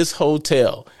at this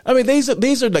hotel. I mean, these are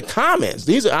the comments.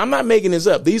 I'm not making this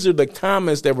up. These are the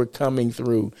comments that were coming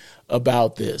through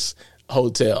about this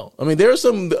hotel. I mean, there are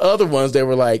some other ones that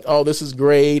were like, oh, this is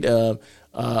great.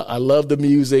 I love the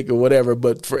music or whatever.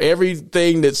 But for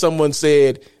everything that someone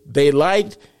said they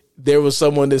liked, there was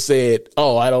someone that said,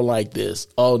 oh, I don't like this.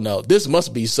 Oh, no, this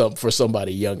must be for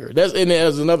somebody younger. And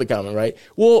there's another comment, right?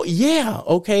 Well, yeah,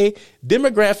 okay.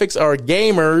 Demographics are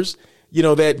gamers,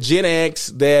 that Gen X,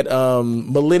 that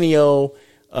millennial,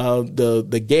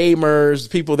 the gamers,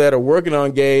 people that are working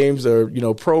on games, or,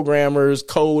 programmers,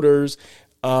 coders,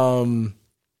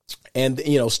 and,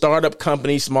 startup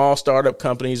companies, small startup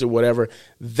companies or whatever.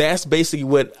 That's basically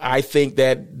what I think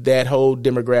that whole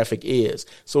demographic is.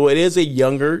 So it is a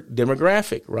younger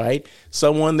demographic, right?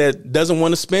 Someone that doesn't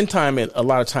want to spend a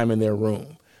lot of time in their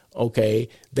room. Okay.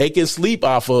 They can sleep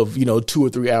off of, 2 or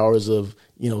 3 hours of,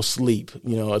 sleep.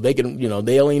 They can,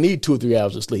 they only need 2 or 3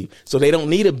 hours of sleep. So they don't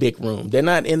need a big room. They're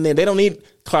not in there. They don't need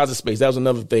closet space. That was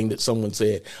another thing that someone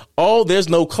said. Oh, there's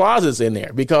no closets in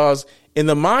there, because in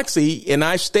the Moxie, and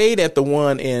I stayed at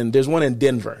there's one in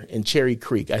Denver in Cherry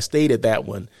Creek. I stayed at that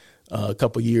one a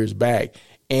couple years back.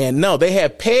 And no, they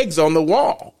have pegs on the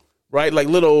wall, right? Like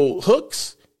little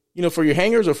hooks, for your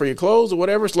hangers or for your clothes or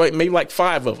whatever. It's like maybe like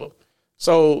 5 of them.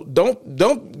 So don't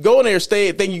go in there and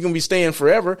think you're gonna be staying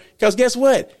forever, because guess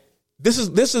what? This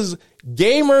is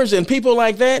gamers and people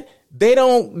like that. They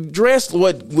don't dress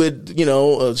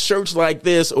with shirts like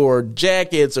this or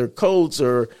jackets or coats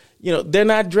or they're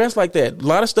not dressed like that. A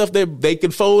lot of stuff they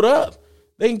can fold up.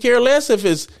 They can care less if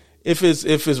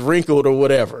it's wrinkled or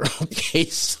whatever. Okay,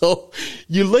 so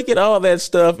you look at all that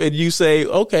stuff and you say,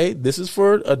 okay, this is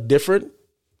for a different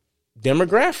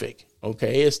demographic.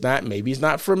 Okay, maybe it's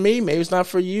not for me, maybe it's not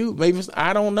for you,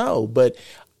 I don't know. But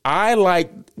I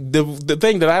like the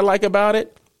thing that I like about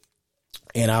it,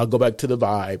 and I'll go back to the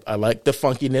vibe. I like the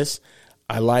funkiness,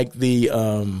 I like the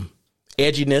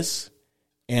edginess,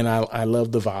 and I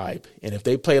love the vibe. And if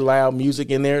they play loud music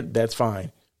in there, that's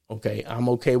fine. Okay, I'm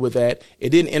okay with that. It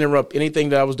didn't interrupt anything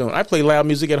that I was doing. I play loud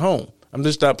music at home. I'm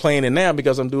just not playing it now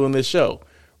because I'm doing this show,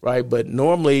 right? But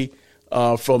normally,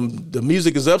 from the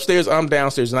music is upstairs, I'm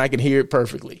downstairs, and I can hear it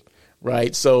perfectly,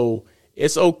 right? So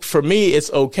for me, it's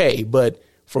okay. But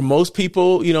for most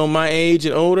people, my age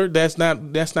and older, that's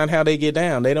not how they get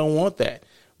down. They don't want that.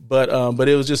 But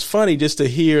it was just funny just to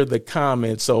hear the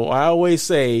comments. So I always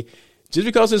say, just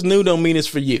because it's new don't mean it's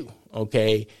for you,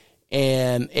 okay?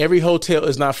 And every hotel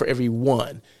is not for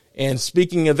everyone. And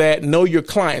speaking of that, know your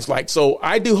clients. So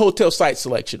I do hotel site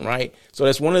selection, right? So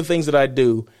that's one of the things that I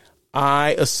do.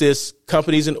 I assist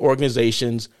companies and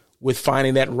organizations with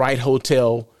finding that right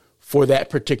hotel for that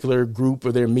particular group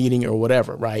or their meeting or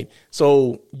whatever, right?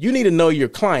 So you need to know your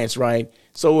clients, right?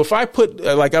 So if I put,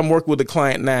 I'm working with a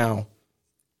client now,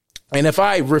 and if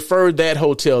I referred that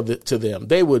hotel to them,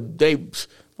 they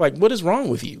what is wrong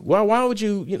with you? Why would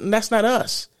you, that's not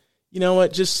us. You know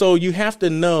what? Just so you have to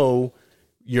know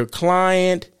your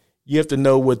client, you have to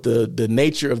know what the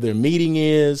nature of their meeting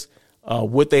is,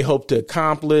 what they hope to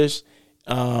accomplish,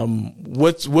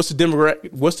 what's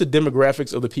the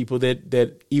demographics of the people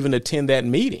that even attend that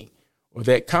meeting or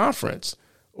that conference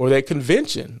or that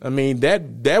convention. I mean,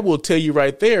 that will tell you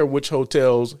right there which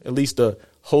hotels, at least the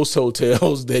host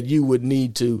hotels, that you would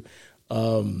need to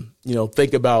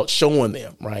think about showing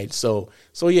them, right? So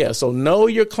know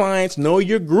your clients, know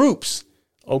your groups,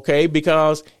 okay?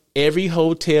 Because every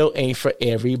hotel ain't for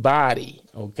everybody,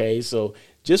 okay? So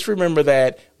just remember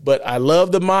that. But I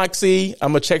love the Moxie.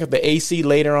 I'm going to check out the AC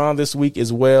later on this week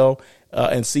as well,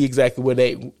 and see exactly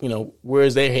where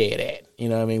where's their head at?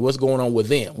 I mean, what's going on with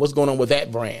them? What's going on with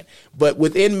that brand? But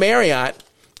within Marriott,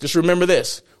 just remember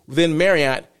this. Within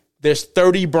Marriott, there's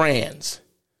 30 brands.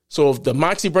 So if the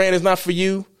Moxie brand is not for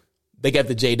you, they got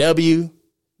the JW,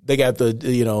 they got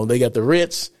the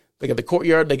Ritz, they got the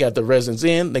Courtyard, they got the Residence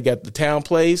Inn, they got the Town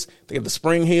Place, they got the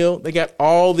Spring Hill, they got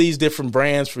all these different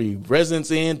brands for you. Residence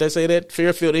Inn, they say that,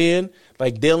 Fairfield Inn,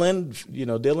 like Dylan,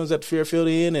 Dylan's at the Fairfield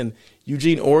Inn in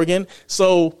Eugene, Oregon.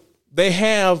 So they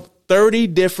have 30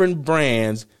 different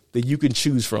brands that you can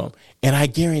choose from. And I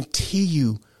guarantee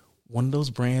you one of those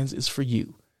brands is for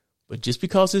you. But just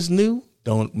because it's new,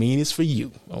 don't mean it's for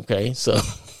you. Okay, so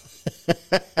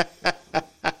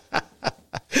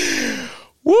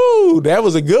woo, that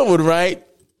was a good one, right?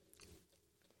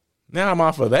 Now I'm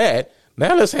off of that.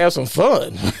 Now let's have some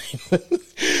fun.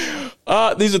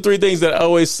 These are 3 things that I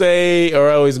always say or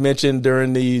I always mention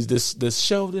during this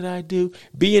show that I do.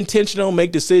 Be intentional,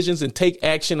 make decisions, and take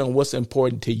action on what's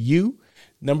important to you.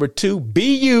 Number 2,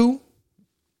 be you.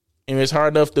 And it's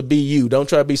hard enough to be you. Don't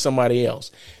try to be somebody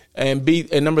else. And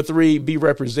number 3, be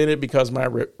represented, because my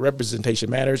representation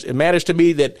matters. It matters to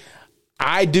me that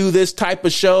I do this type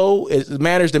of show. It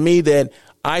matters to me that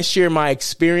I share my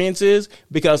experiences,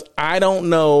 because I don't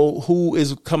know who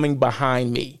is coming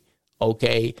behind me.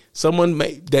 Okay. Someone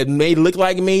that may look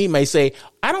like me may say,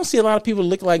 I don't see a lot of people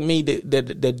look like me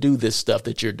that do this stuff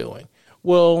that you're doing.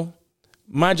 Well,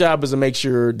 my job is to make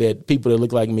sure that people that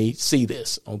look like me see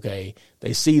this. Okay.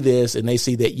 They see this and they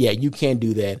see that, yeah, you can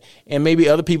do that. And maybe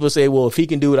other people say, well, if he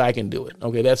can do it, I can do it.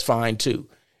 Okay. That's fine too.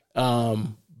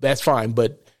 That's fine.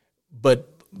 But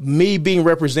me being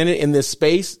represented in this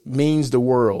space means the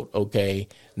world. Okay.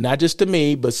 Not just to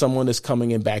me, but someone that's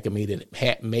coming in back of me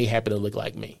that may happen to look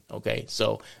like me. Okay.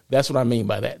 So that's what I mean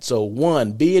by that. So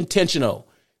 1, be intentional.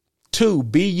 2,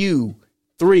 be you.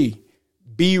 3,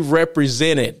 be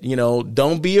represented.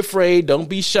 Don't be afraid. Don't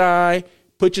be shy.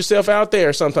 Put yourself out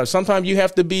there sometimes you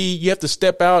have to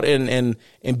step out and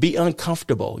be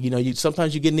uncomfortable.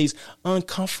 Sometimes you get in these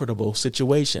uncomfortable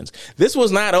situations. This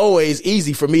was not always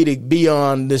easy for me to be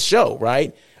on this show,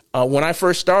 right? When I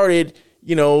first started,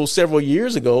 several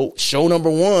years ago, show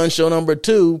number 1, show number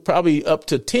 2, probably up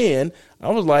to 10, I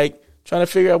was like trying to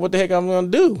figure out what the heck I'm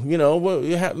going to do.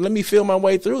 Let me feel my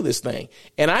way through this thing.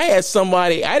 And I had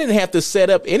somebody, I didn't have to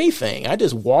set up anything. I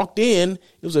just walked in.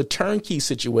 It was a turnkey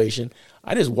situation.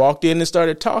 I just walked in and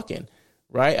started talking,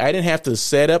 right? I didn't have to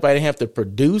set up. I didn't have to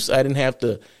produce. I didn't have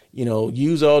to,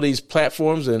 use all these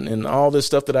platforms and all this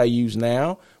stuff that I use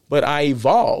now, but I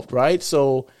evolved, right?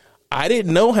 So I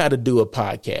didn't know how to do a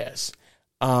podcast.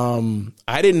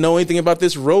 I didn't know anything about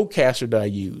this Rodecaster that I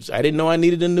use. I didn't know I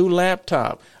needed a new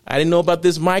laptop. I didn't know about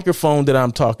this microphone that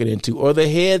I'm talking into, or the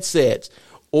headsets,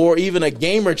 or even a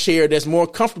gamer chair that's more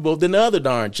comfortable than the other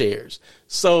darn chairs.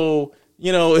 So,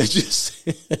 it's just,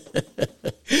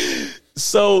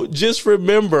 so just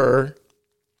remember,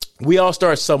 we all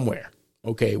start somewhere.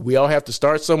 Okay. We all have to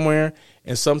start somewhere,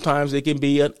 and sometimes it can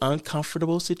be an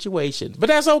uncomfortable situation, but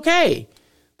that's okay.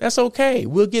 That's okay.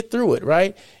 We'll get through it,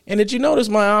 right? And did you notice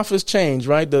my office changed,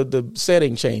 right? The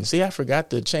setting changed. See, I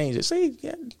forgot to change it. See,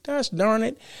 gosh darn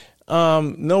it.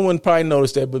 No one probably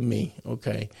noticed that but me.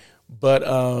 Okay. But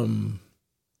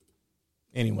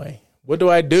anyway, what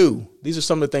do I do? These are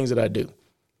some of the things that I do.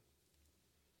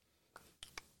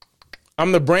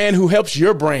 I'm the brand who helps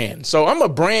your brand. So I'm a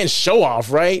brand show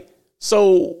off, right?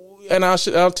 So, and I'll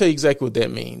tell you exactly what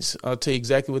that means.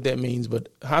 But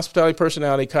hospitality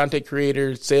personality, content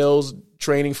creator, sales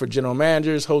training for general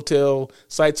managers, hotel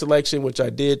site selection, which I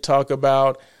did talk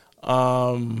about.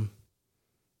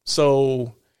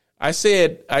 So I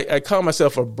said, I call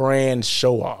myself a brand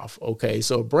show off. Okay.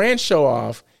 So a brand show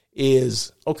off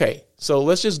is, okay. So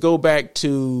let's just go back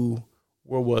to,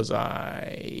 where was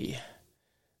I?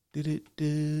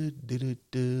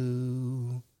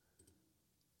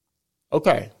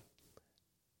 Okay.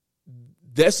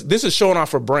 This is showing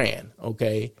off a brand.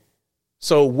 Okay.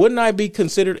 So wouldn't I be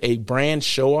considered a brand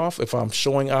show off if I'm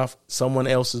showing off someone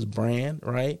else's brand?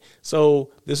 Right.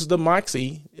 So this is the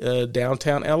Moxie,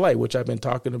 downtown LA, which I've been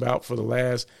talking about for the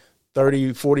last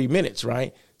 30, 40 minutes.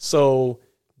 Right. So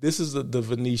this is the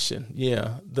Venetian.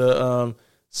 Yeah.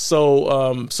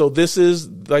 So this is,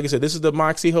 like I said, this is the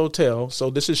Moxie Hotel. So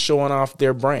this is showing off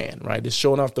their brand, right? It's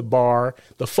showing off the bar,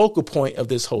 the focal point of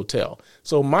this hotel.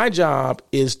 So my job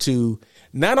is to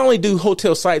not only do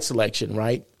hotel site selection,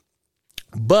 right,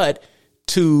 but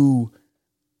to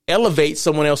elevate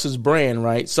someone else's brand,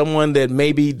 right? Someone that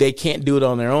maybe they can't do it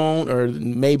on their own, or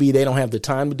maybe they don't have the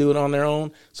time to do it on their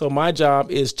own. So my job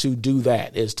is to do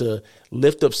that, is to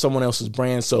lift up someone else's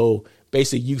brand. So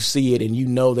basically you see it and you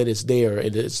know that it's there.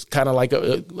 It's kind of like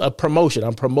a promotion.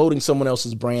 I'm promoting someone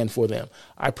else's brand for them.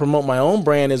 I promote my own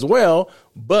brand as well,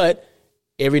 but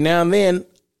every now and then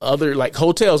other like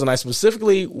hotels, and I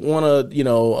specifically want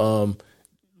to,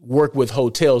 work with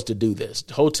hotels to do this,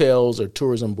 hotels or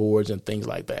tourism boards and things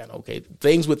like that. Okay.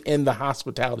 Things within the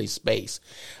hospitality space.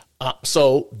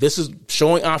 So this is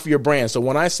showing off your brand. So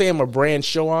when I say I'm a brand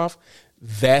show off,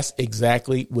 that's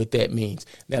exactly what that means.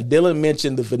 Now, Dylan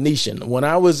mentioned the Venetian. When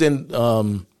I was in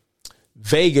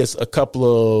Vegas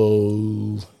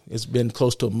it's been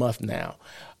close to a month now,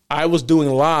 I was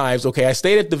doing lives. Okay, I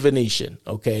stayed at the Venetian.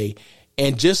 Okay,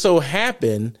 and just so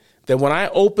happened that when I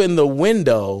opened the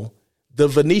window, the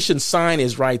Venetian sign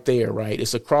is right there, right?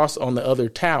 It's across on the other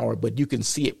tower, but you can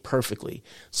see it perfectly.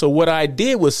 So what I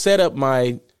did was set up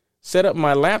my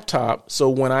laptop. So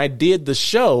when I did the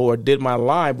show or did my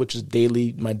live, which is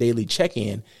my daily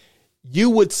check-in, you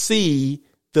would see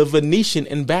the Venetian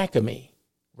in back of me,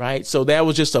 right? So that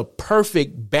was just a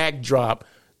perfect backdrop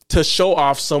to show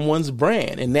off someone's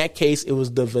brand. In that case, it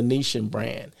was the Venetian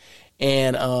brand.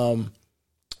 And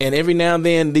every now and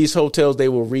then these hotels, they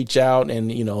will reach out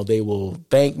and, they will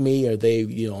thank me, or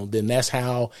then that's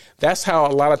how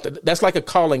a lot of, that's like a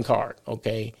calling card.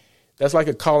 Okay. That's like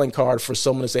a calling card for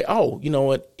someone to say, oh, you know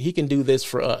what? He can do this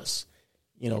for us.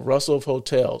 Russell of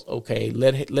Hotels. Okay.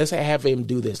 Let's have him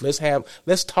do this. Let's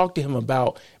talk to him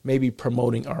about maybe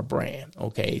promoting our brand.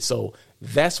 Okay. So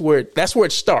that's where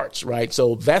it starts. Right.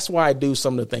 So that's why I do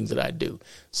some of the things that I do.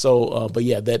 So, but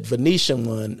yeah, that Venetian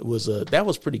one that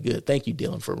was pretty good. Thank you,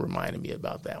 Dylan, for reminding me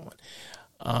about that one.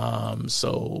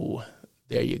 So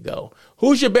there you go.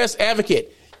 Who's your best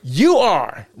advocate? You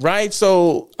are, right?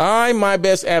 So I'm my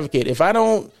best advocate. If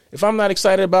I'm not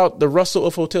excited about the Russell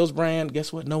of Hotels brand,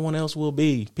 guess what? No one else will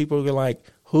be. People are like,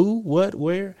 who, what,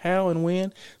 where, how, and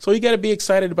when. So you got to be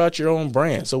excited about your own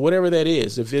brand. So whatever that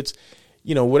is, if it's,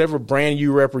 whatever brand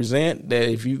you represent, that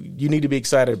if you need to be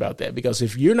excited about that, because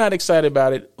if you're not excited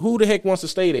about it, who the heck wants to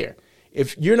stay there?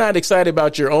 If you're not excited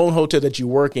about your own hotel that you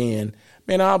work in,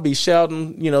 man, I'll be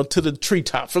shouting, to the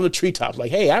treetops, from the treetops,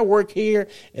 like, hey, I work here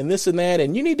and this and that.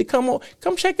 And you need to come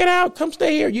check it out. Come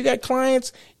stay here. You got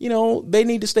clients, they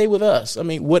need to stay with us. I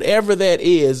mean, whatever that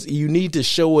is, you need to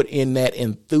show it in that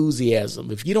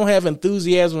enthusiasm. If you don't have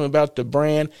enthusiasm about the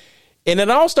brand, and it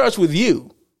all starts with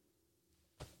you.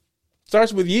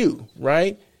 Starts with you,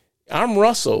 right? I'm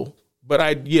Russell, but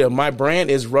my brand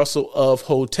is Russell of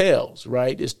Hotels,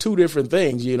 right? It's two different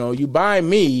things. You buy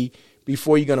me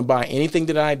before you're going to buy anything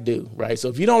that I do, right? So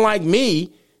if you don't like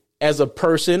me as a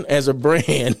person, as a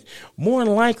brand, more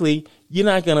than likely, you're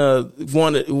not going to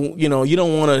want to, you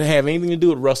don't want to have anything to do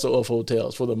with Russell of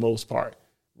Hotels for the most part,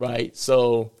 right?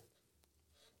 So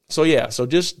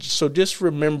just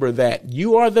remember that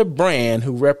you are the brand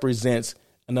who represents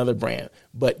another brand,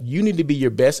 but you need to be your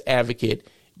best advocate.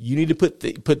 You need to put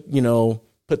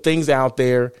things out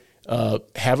there,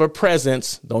 have a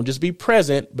presence. Don't just be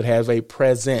present, but have a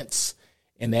presence.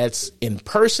 And that's in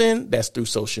person. That's through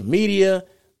social media.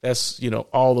 That's,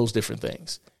 all those different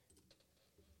things.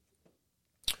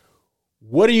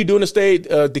 What are you doing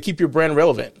to keep your brand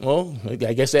relevant? Well,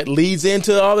 I guess that leads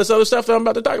into all this other stuff that I'm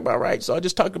about to talk about, right? So I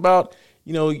just talked about,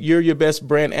 you're your best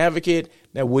brand advocate.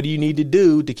 Now, what do you need to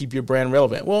do to keep your brand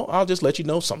relevant? Well, I'll just let you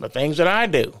know some of the things that I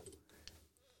do.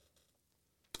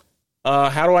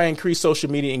 How do I increase social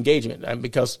media engagement?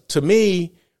 Because for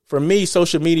me,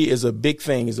 social media is a big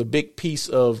thing, is a big piece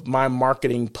of my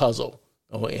marketing puzzle,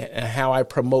 and how I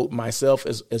promote myself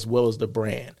as well as the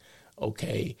brand.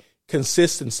 Okay.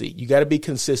 Consistency. You got to be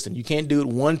consistent. You can't do it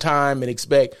one time and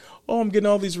expect, I'm getting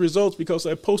all these results because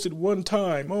I posted one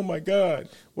time. Oh my God.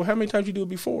 Well, how many times you do it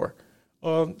before?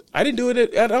 I didn't do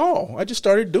it at all. I just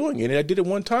started doing it, and I did it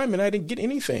one time and I didn't get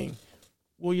anything.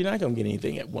 Well, you're not going to get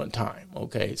anything at one time.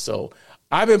 Okay. So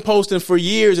I've been posting for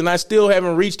years and I still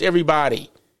haven't reached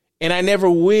everybody, and I never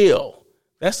will.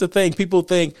 That's the thing. People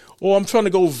think, I'm trying to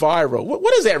go viral.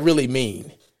 What does that really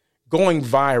mean? Going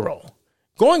viral.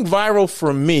 Going viral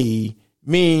for me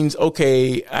means,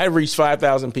 okay, I reached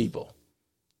 5,000 people.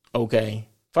 Okay.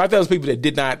 5,000 people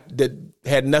that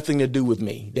had nothing to do with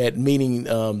me. That meaning,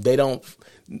 they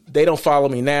don't follow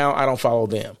me now. I don't follow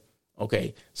them.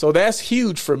 Okay. So that's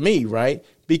huge for me, right?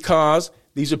 Because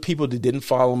these are people that didn't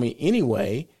follow me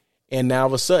anyway. And now all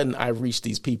of a sudden I reached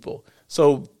these people.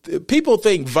 So people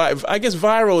think, I guess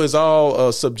viral is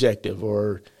all subjective,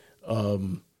 or,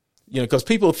 because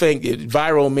people think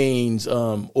viral means,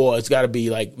 or it's got to be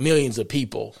like millions of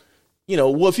people.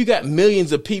 Well, if you got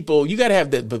millions of people, you got to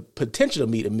have the potential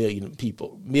to meet millions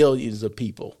of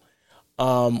people.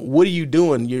 What are you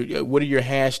doing? What are your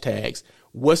hashtags?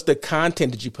 What's the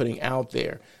content that you're putting out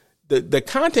there? The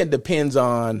content depends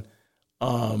on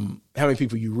how many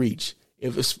people you reach.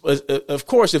 Of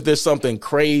course, if there's something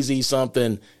crazy,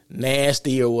 something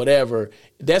nasty or whatever,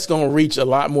 that's going to reach a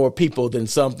lot more people than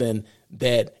something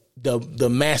that the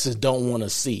masses don't want to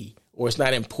see, or it's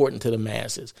not important to the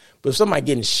masses. But if somebody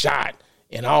getting shot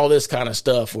and all this kind of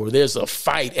stuff, or there's a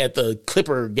fight at the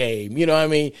Clipper game, you know what I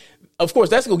mean? Of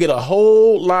course, that's going to get a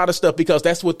whole lot of stuff, because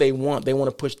that's what they want. They want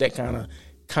to push that kind of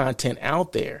content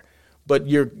out there. But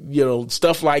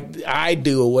stuff like I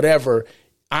do or whatever,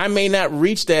 I may not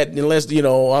reach that unless,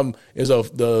 I'm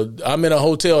in a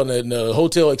hotel and the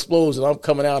hotel explodes and I'm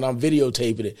coming out and I'm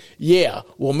videotaping it. Yeah.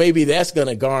 Well, maybe that's going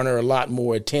to garner a lot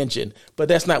more attention, but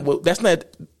that's not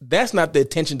the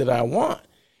attention that I want.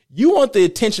 You want the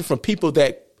attention from people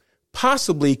that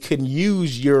possibly can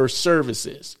use your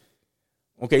services.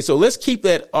 Okay. So let's keep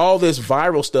all this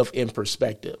viral stuff in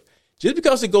perspective. Just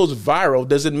because it goes viral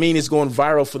doesn't mean it's going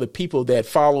viral for the people that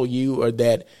follow you, or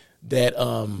that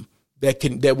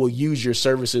will use your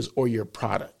services or your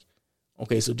product.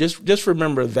 Okay, so just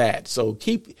remember that. So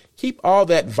keep all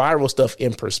that viral stuff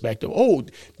in perspective. Oh,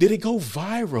 did it go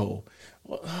viral?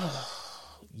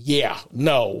 Yeah,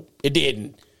 no, it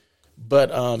didn't.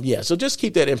 But so just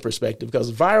keep that in perspective,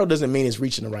 because viral doesn't mean it's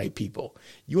reaching the right people.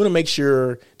 You want to make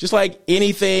sure, just like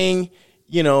anything,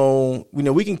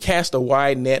 we can cast a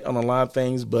wide net on a lot of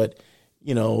things, but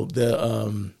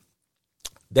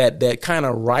that kind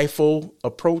of rifle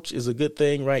approach is a good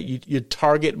thing, right? You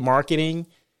target marketing,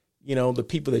 the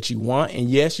people that you want. And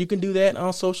yes, you can do that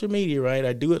on social media, right?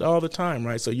 I do it all the time,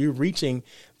 right? So you're reaching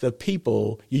the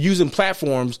people, you're using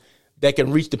platforms that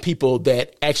can reach the people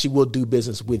that actually will do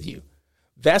business with you.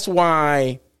 That's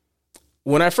why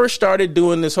when I first started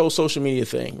doing this whole social media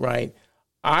thing, right,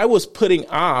 I was putting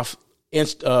off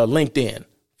LinkedIn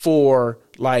for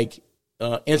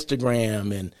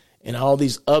Instagram and all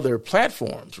these other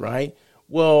platforms, right?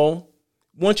 Well,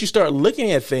 once you start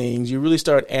looking at things, you really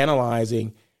start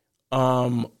analyzing.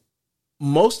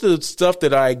 Most of the stuff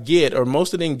that I get, or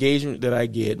most of the engagement that I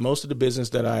get, most of the business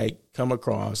that I come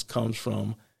across comes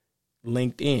from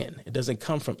LinkedIn. It doesn't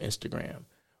come from Instagram.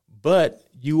 But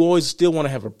you always still want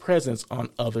to have a presence on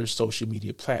other social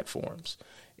media platforms.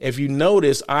 If you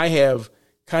notice, I have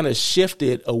kind of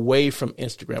shifted away from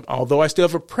Instagram, although I still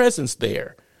have a presence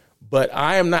there. But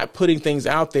I am not putting things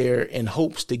out there in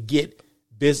hopes to get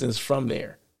business from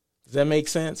there. Does that make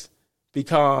sense?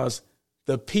 Because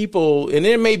the people, and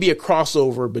there may be a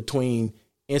crossover between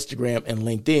Instagram and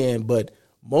LinkedIn, but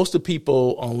most of the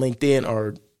people on LinkedIn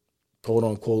are quote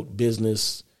unquote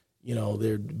business,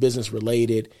 they're business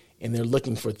related, and they're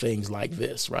looking for things like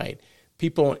this, right?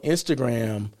 People on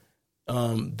Instagram,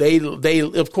 they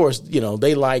of course,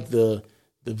 they like the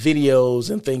videos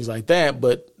and things like that,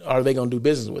 but are they going to do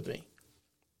business with me?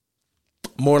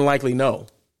 More than likely, no.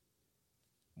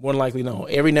 More than likely, no.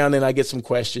 Every now and then I get some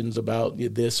questions about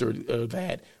this or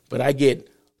that, but I get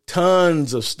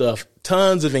tons of stuff,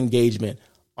 tons of engagement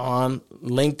on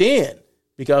LinkedIn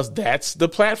because that's the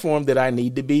platform that I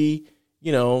need to be,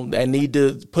 I need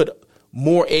to put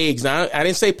more eggs. Now, I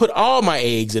didn't say put all my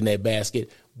eggs in that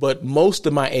basket, but most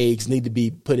of my eggs need to be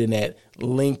put in that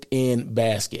LinkedIn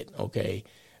basket, okay?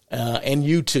 And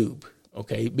YouTube,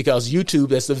 okay? Because YouTube,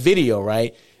 that's the video,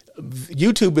 right?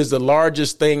 YouTube is the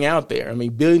largest thing out there. I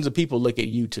mean, billions of people look at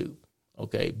YouTube,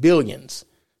 okay? Billions.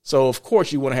 So, of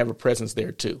course, you want to have a presence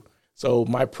there, too. So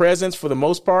my presence, for the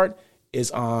most part, is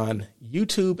on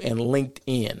YouTube and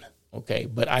LinkedIn, okay?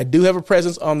 But I do have a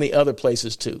presence on the other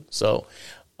places, too. So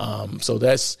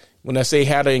that's when I say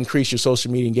how to increase your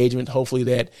social media engagement. Hopefully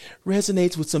that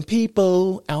resonates with some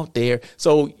people out there.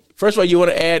 So first of all, you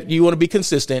want to be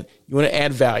consistent. You want to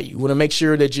add value. You want to make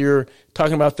sure that you're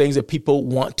talking about things that people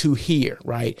want to hear,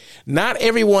 right? Not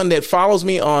everyone that follows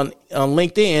me on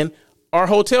LinkedIn are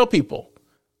hotel people.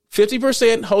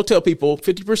 50% hotel people,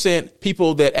 50%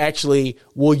 people that actually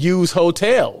will use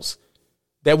hotels,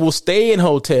 that will stay in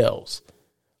hotels,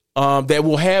 that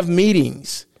will have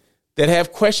meetings, that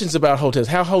have questions about hotels,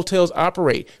 how hotels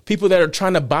operate, people that are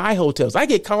trying to buy hotels. I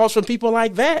get calls from people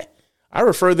like that. I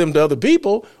refer them to other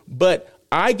people, but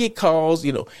I get calls,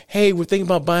 hey, we're thinking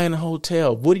about buying a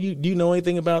hotel. Do you know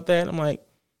anything about that? I'm like,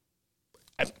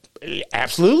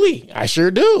 absolutely. I sure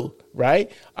do.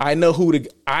 Right. I know who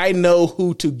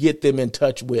to get them in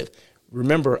touch with.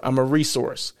 Remember, I'm a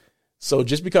resource. So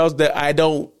just because that I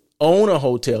don't own a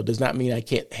hotel does not mean I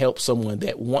can't help someone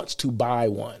that wants to buy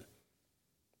one.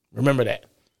 Remember that.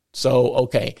 So,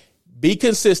 okay. Be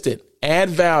consistent, add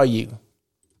value.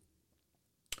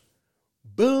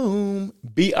 Boom.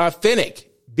 Be authentic.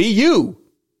 Be you.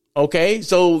 Okay.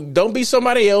 So don't be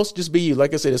somebody else. Just be you.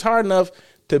 Like I said, it's hard enough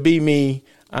to be me.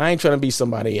 I ain't trying to be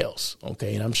somebody else.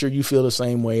 Okay. And I'm sure you feel the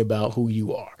same way about who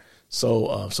you are.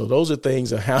 So those are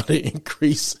things on how to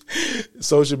increase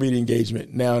social media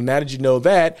engagement. Now that you know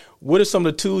that, what are some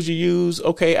of the tools you use?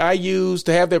 Okay. I use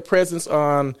to have their presence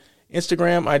on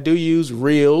Instagram. I do use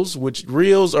Reels, which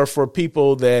Reels are for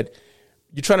people that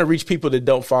you're trying to reach people that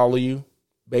don't follow you.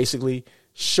 Basically,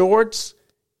 Shorts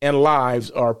and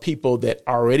Lives are people that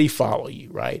already follow you,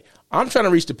 right? I'm trying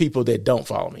to reach the people that don't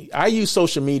follow me. I use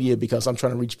social media because I'm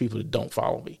trying to reach people that don't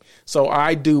follow me. So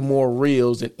I do more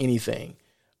Reels than anything.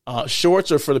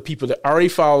 Shorts are for the people that already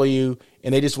follow you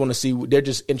and they just want to see, they're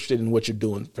just interested in what you're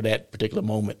doing for that particular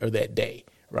moment or that day,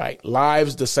 right?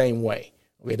 Lives the same way.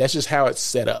 Okay, that's just how it's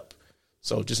set up.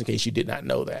 So just in case you did not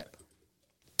know that.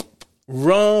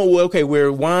 Okay,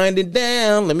 we're winding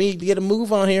down. Let me get a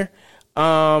move on here.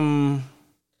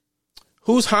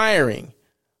 Who's hiring?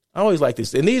 I always like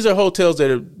this. And these are hotels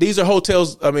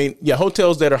hotels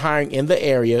that are hiring in the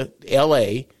area,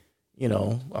 LA.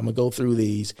 I'm going to go through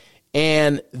these.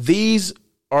 And these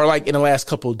are like in the last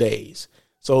couple of days.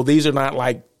 So these are not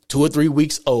like 2 or 3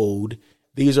 weeks old.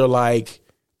 These are like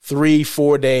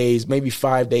 3-4 days, maybe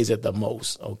 5 days at the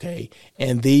most. Okay.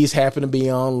 And these happen to be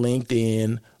on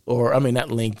LinkedIn not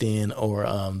LinkedIn, or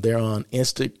they're on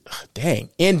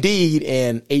Indeed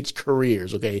and H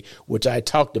Careers, okay, which I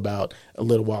talked about a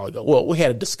little while ago. Well, we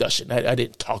had a discussion. I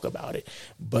didn't talk about it,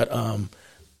 but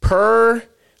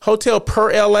Hotel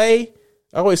Per LA, I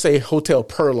always say Hotel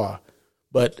Per La,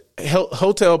 but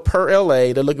Hotel Per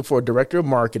LA, they're looking for a director of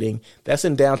marketing. That's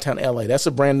in downtown LA. That's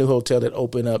a brand new hotel that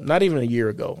opened up not even a year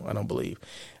ago, I don't believe.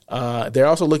 They're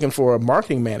also looking for a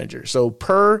marketing manager. So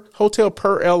Hotel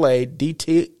Per LA,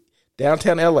 DT,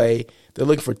 downtown LA, they're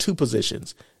looking for 2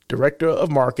 positions, director of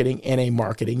marketing and a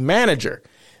marketing manager.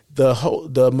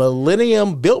 The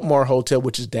Millennium Biltmore Hotel,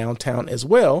 which is downtown as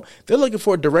well, they're looking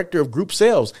for a director of group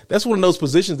sales. That's one of those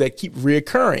positions that keep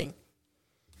reoccurring.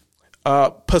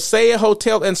 Paseo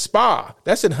Hotel and Spa,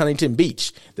 that's in Huntington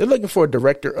Beach. They're looking for a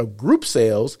director of group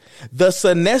sales. The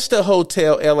Sonesta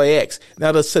Hotel LAX.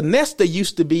 Now, the Sonesta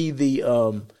used to be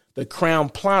the Crown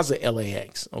Plaza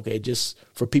LAX. Okay, just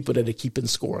for people that are keeping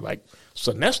score, like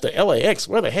Sonesta LAX,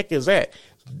 where the heck is that?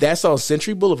 That's on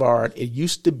Century Boulevard. It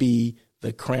used to be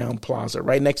the Crown Plaza,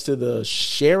 right next to the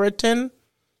Sheraton.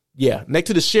 Yeah, next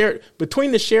to the Sheraton,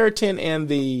 between the Sheraton and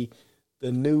the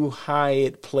new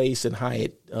Hyatt Place and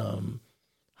Hyatt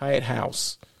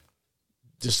House,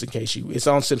 just in case it's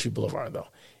on Century Boulevard though.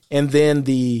 And then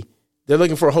they're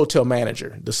looking for a hotel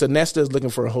manager. The Sonesta is looking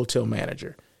for a hotel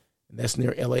manager. And that's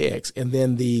near LAX. And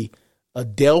then the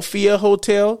Adelphia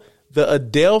Hotel. The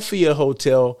Adelphia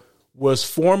Hotel was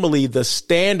formerly the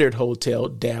Standard Hotel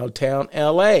downtown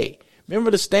LA.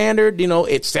 Remember the Standard? You know,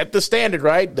 it set the standard,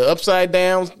 right? The upside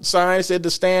down sign said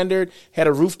the Standard, had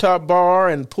a rooftop bar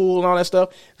and pool and all that stuff.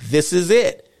 This is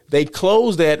it. They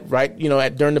closed that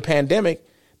during the pandemic.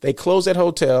 They closed that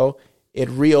hotel. It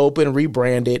reopened,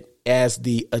 rebranded as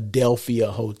the Adelphia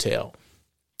Hotel.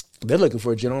 They're looking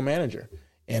for a general manager.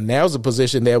 And that was a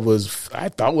position that I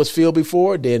thought was filled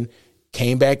before, then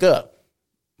came back up.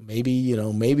 Maybe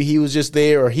he was just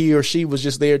there, or he or she was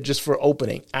just there just for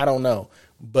opening. I don't know.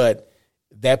 But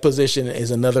that position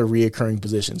is another reoccurring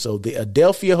position. So the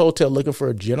Adelphia Hotel looking for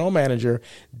a general manager,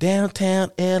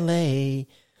 downtown LA.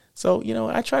 So,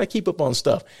 I try to keep up on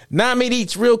stuff. Nah Meat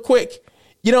Eats real quick.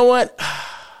 You know what?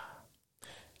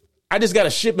 I just got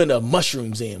a shipment of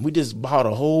mushrooms in. We just bought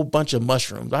a whole bunch of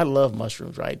mushrooms. I love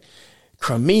mushrooms, right?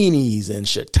 Creminis and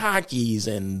shiitakes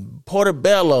and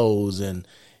portobellos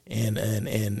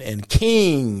and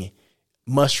king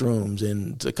mushrooms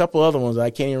and a couple other ones I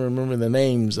can't even remember the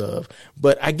names of,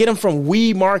 but I get them from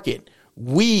Wee Market.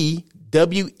 Wee,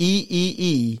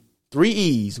 WEEE, 3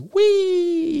 E's.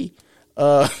 Wee.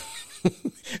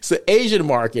 It's an Asian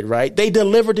market, right? They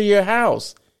deliver to your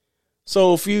house.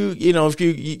 So because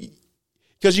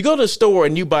you go to the store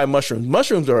and you buy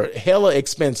mushrooms are hella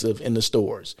expensive in the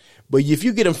stores, but if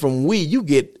you get them from Wee, you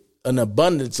get an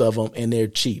abundance of them and they're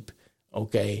cheap.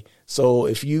 Okay. So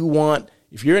if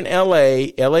you're in LA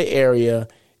area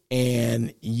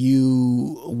and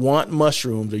you want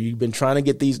mushrooms, or you've been trying to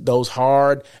get those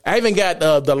hard, I even got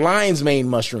the lion's mane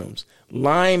mushrooms.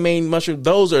 Lion mane mushrooms.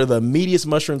 Those are the meatiest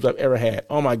mushrooms I've ever had.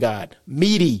 Oh my God.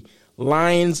 Meaty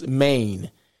lion's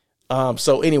mane.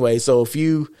 So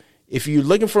if you're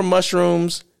looking for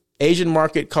mushrooms, Asian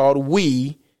market called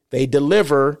Wee, they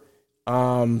deliver.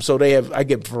 So I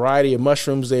get a variety of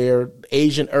mushrooms there,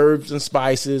 Asian herbs and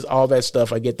spices, all that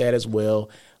stuff. I get that as well.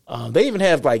 They even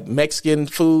have like Mexican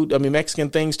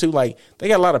things too. Like they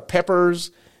got a lot of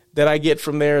peppers that I get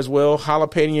from there as well,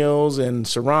 jalapenos and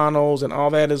serranos and all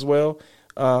that as well.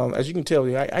 As you can tell,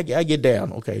 I get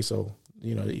down. Okay, so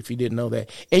if you didn't know that,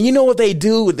 and you know what they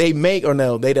do, they make, or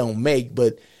no, they don't make,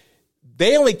 but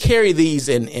they only carry these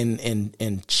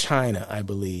in China, I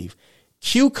believe.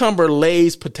 Cucumber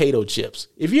Lay's potato chips.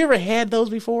 Have you ever had those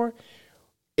before?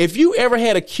 If you ever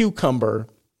had a cucumber,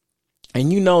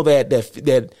 and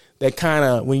that kind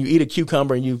of, when you eat a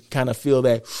cucumber and you kind of feel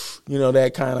that,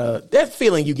 that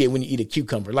feeling you get when you eat a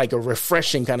cucumber, like a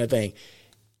refreshing kind of thing.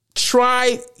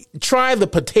 Try the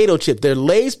potato chip. They're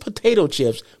Lay's potato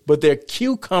chips, but they're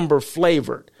cucumber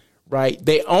flavored, right?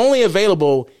 They only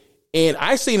available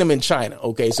I seen them in China.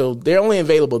 Okay. So they're only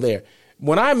available there.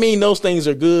 When I mean those things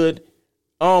are good,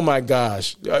 oh my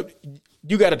gosh,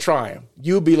 you got to try them.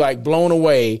 You'll be like blown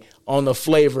away on the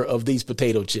flavor of these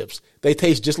potato chips. They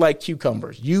taste just like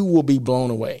cucumbers. You will be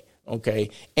blown away. Okay.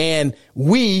 And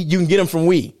you can get them from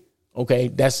Wee. Okay.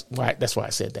 That's why I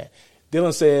said that.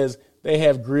 Dylan says they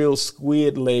have grilled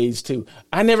squid Lays too.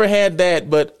 I never had that,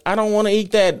 but I don't want to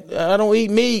eat that. I don't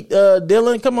eat meat.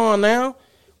 Dylan, come on now.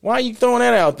 Why are you throwing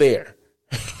that out there?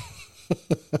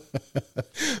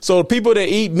 So people that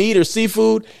eat meat or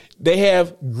seafood, they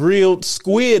have grilled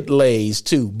squid Lays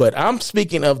too. But I'm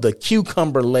speaking of the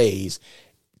cucumber Lays.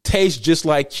 Tastes just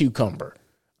like cucumber.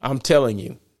 I'm telling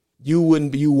you, you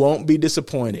won't be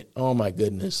disappointed. Oh my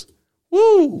goodness.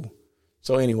 Woo.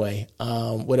 So anyway,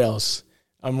 what else?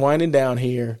 I'm winding down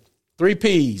here. 3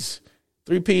 P's.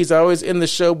 3 P's. I always end the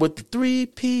show with the 3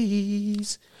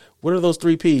 P's. What are those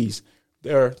 3 P's?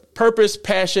 They're purpose,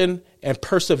 passion, and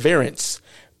perseverance.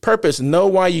 Purpose, know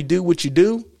why you do what you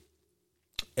do.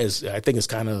 As I think it's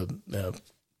kind of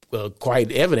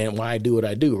quite evident why I do what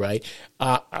I do, right?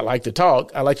 I like to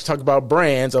talk. I like to talk about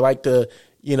brands. I like to,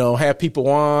 have people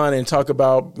on and talk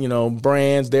about,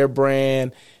 brands, their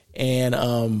brand.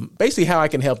 and basically how I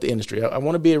can help the industry. I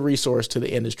want to be a resource to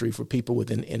the industry for people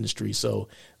within the industry. So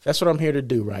that's what I'm here to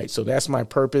do, right? So that's my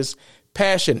purpose.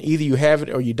 Passion, either you have it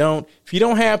or you don't. If you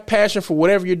don't have passion for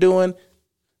whatever you're doing,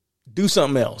 do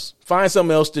something else. Find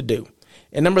something else to do.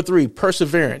 And number 3,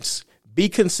 perseverance. Be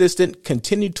consistent,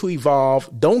 continue to evolve.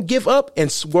 Don't give up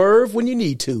and swerve when you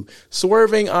need to.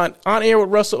 Swerving on air with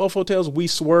Russell of Hotels, we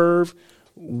swerve.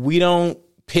 We don't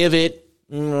pivot.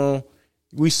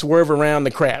 We swerve around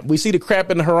the crap. We see the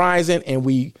crap in the horizon and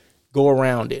we go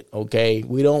around it. Okay.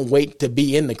 We don't wait to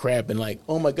be in the crap and like,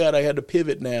 oh my God, I had to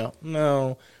pivot now.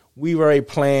 No, we've already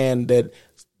planned that.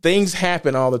 Things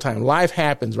happen all the time. Life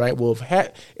happens, right? Well,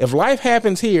 if life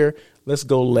happens here, let's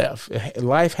go left. If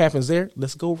life happens there,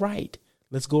 let's go right.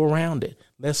 Let's go around it.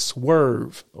 Let's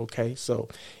swerve. Okay. So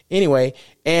anyway,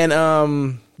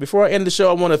 and before I end the show,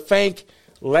 I want to thank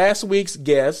last week's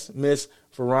guest, Miss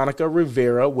Veronica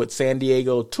Rivera with San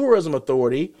Diego Tourism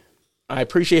Authority. I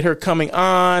appreciate her coming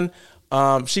on.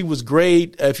 She was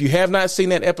great. If you have not seen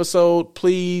that episode,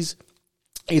 please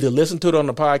either listen to it on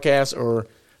the podcast or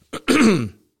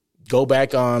go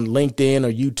back on LinkedIn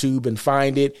or YouTube and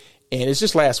find it. And it's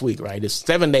just last week, right? It's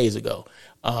 7 days ago.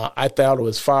 I thought it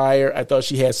was fire. I thought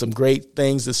she had some great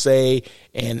things to say,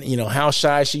 and how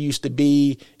shy she used to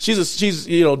be. She's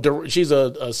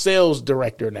a sales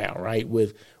director now, right?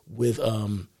 With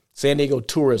San Diego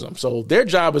Tourism. So their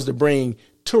job is to bring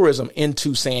tourism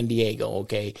into San Diego.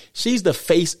 Okay, she's the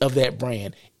face of that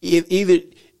brand.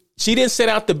 She didn't set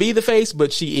out to be the face,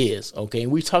 but she is. Okay.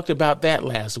 And we talked about that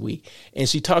last week. And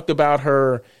she talked about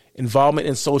her involvement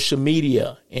in social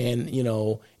media and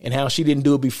how she didn't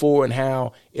do it before and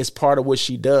how it's part of what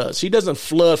she does. She doesn't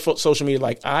flood social media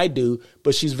like I do,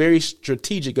 but she's very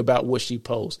strategic about what she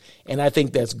posts. And I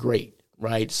think that's great.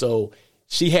 Right. So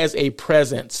she has a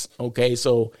presence. Okay.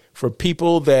 So for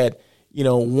people that,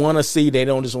 want to see, they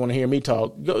don't just want to hear me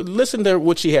talk. Go listen to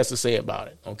what she has to say about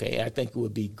it. Okay. I think it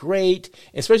would be great,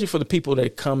 especially for the people that are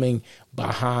coming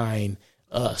behind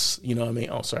us. You know what I mean?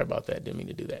 Oh, sorry about that. Didn't mean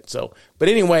to do that. So, but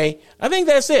anyway, I think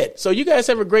that's it. So you guys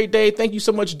have a great day. Thank you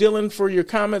so much, Dylan, for your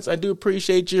comments. I do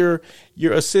appreciate your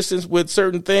assistance with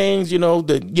certain things,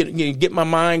 to get my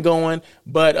mind going.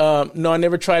 But, no, I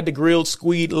never tried the grilled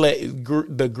squid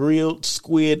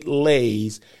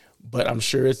lays, but I'm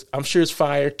sure it's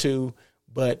fire too.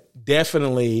 But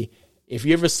definitely, if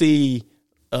you ever see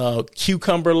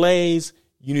cucumber lays,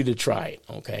 you need to try it.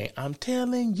 Okay, I'm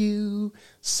telling you.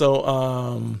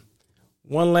 So,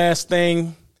 one last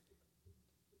thing: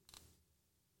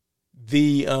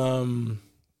 the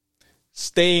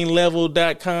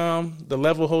stayinglevel.com, the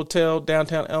Level Hotel,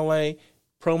 downtown LA.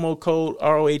 Promo code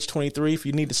ROH23 if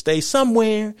you need to stay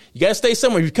somewhere. You got to stay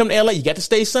somewhere. If you come to LA, you got to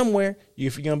stay somewhere.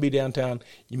 If you're going to be downtown,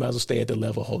 you might as well stay at the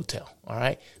Level Hotel. All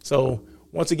right. So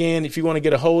once again, if you want to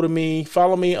get a hold of me,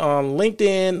 follow me on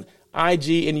LinkedIn,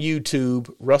 IG, and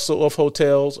YouTube, Russell of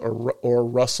Hotels or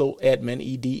Russell Edmond,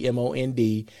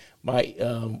 EDMOND. My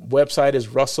website is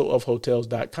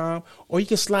russellofhotels.com, or you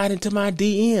can slide into my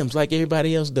DMs like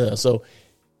everybody else does. So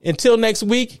until next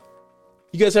week,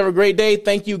 you guys have a great day.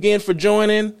 Thank you again for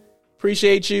joining.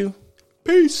 Appreciate you.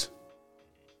 Peace.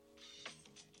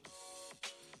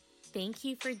 Thank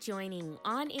you for joining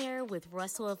On Air with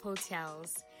Russell of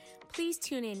Hotels. Please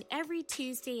tune in every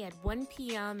Tuesday at 1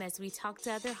 p.m. as we talk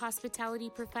to other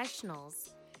hospitality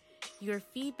professionals. Your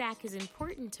feedback is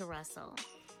important to Russell.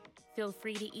 Feel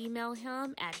free to email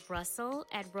him at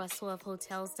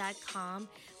russell@russellofhotels.com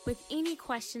with any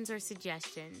questions or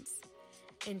suggestions.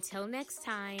 Until next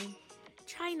time,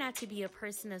 try not to be a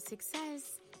person of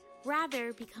success.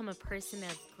 Rather, become a person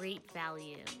of great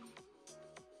value.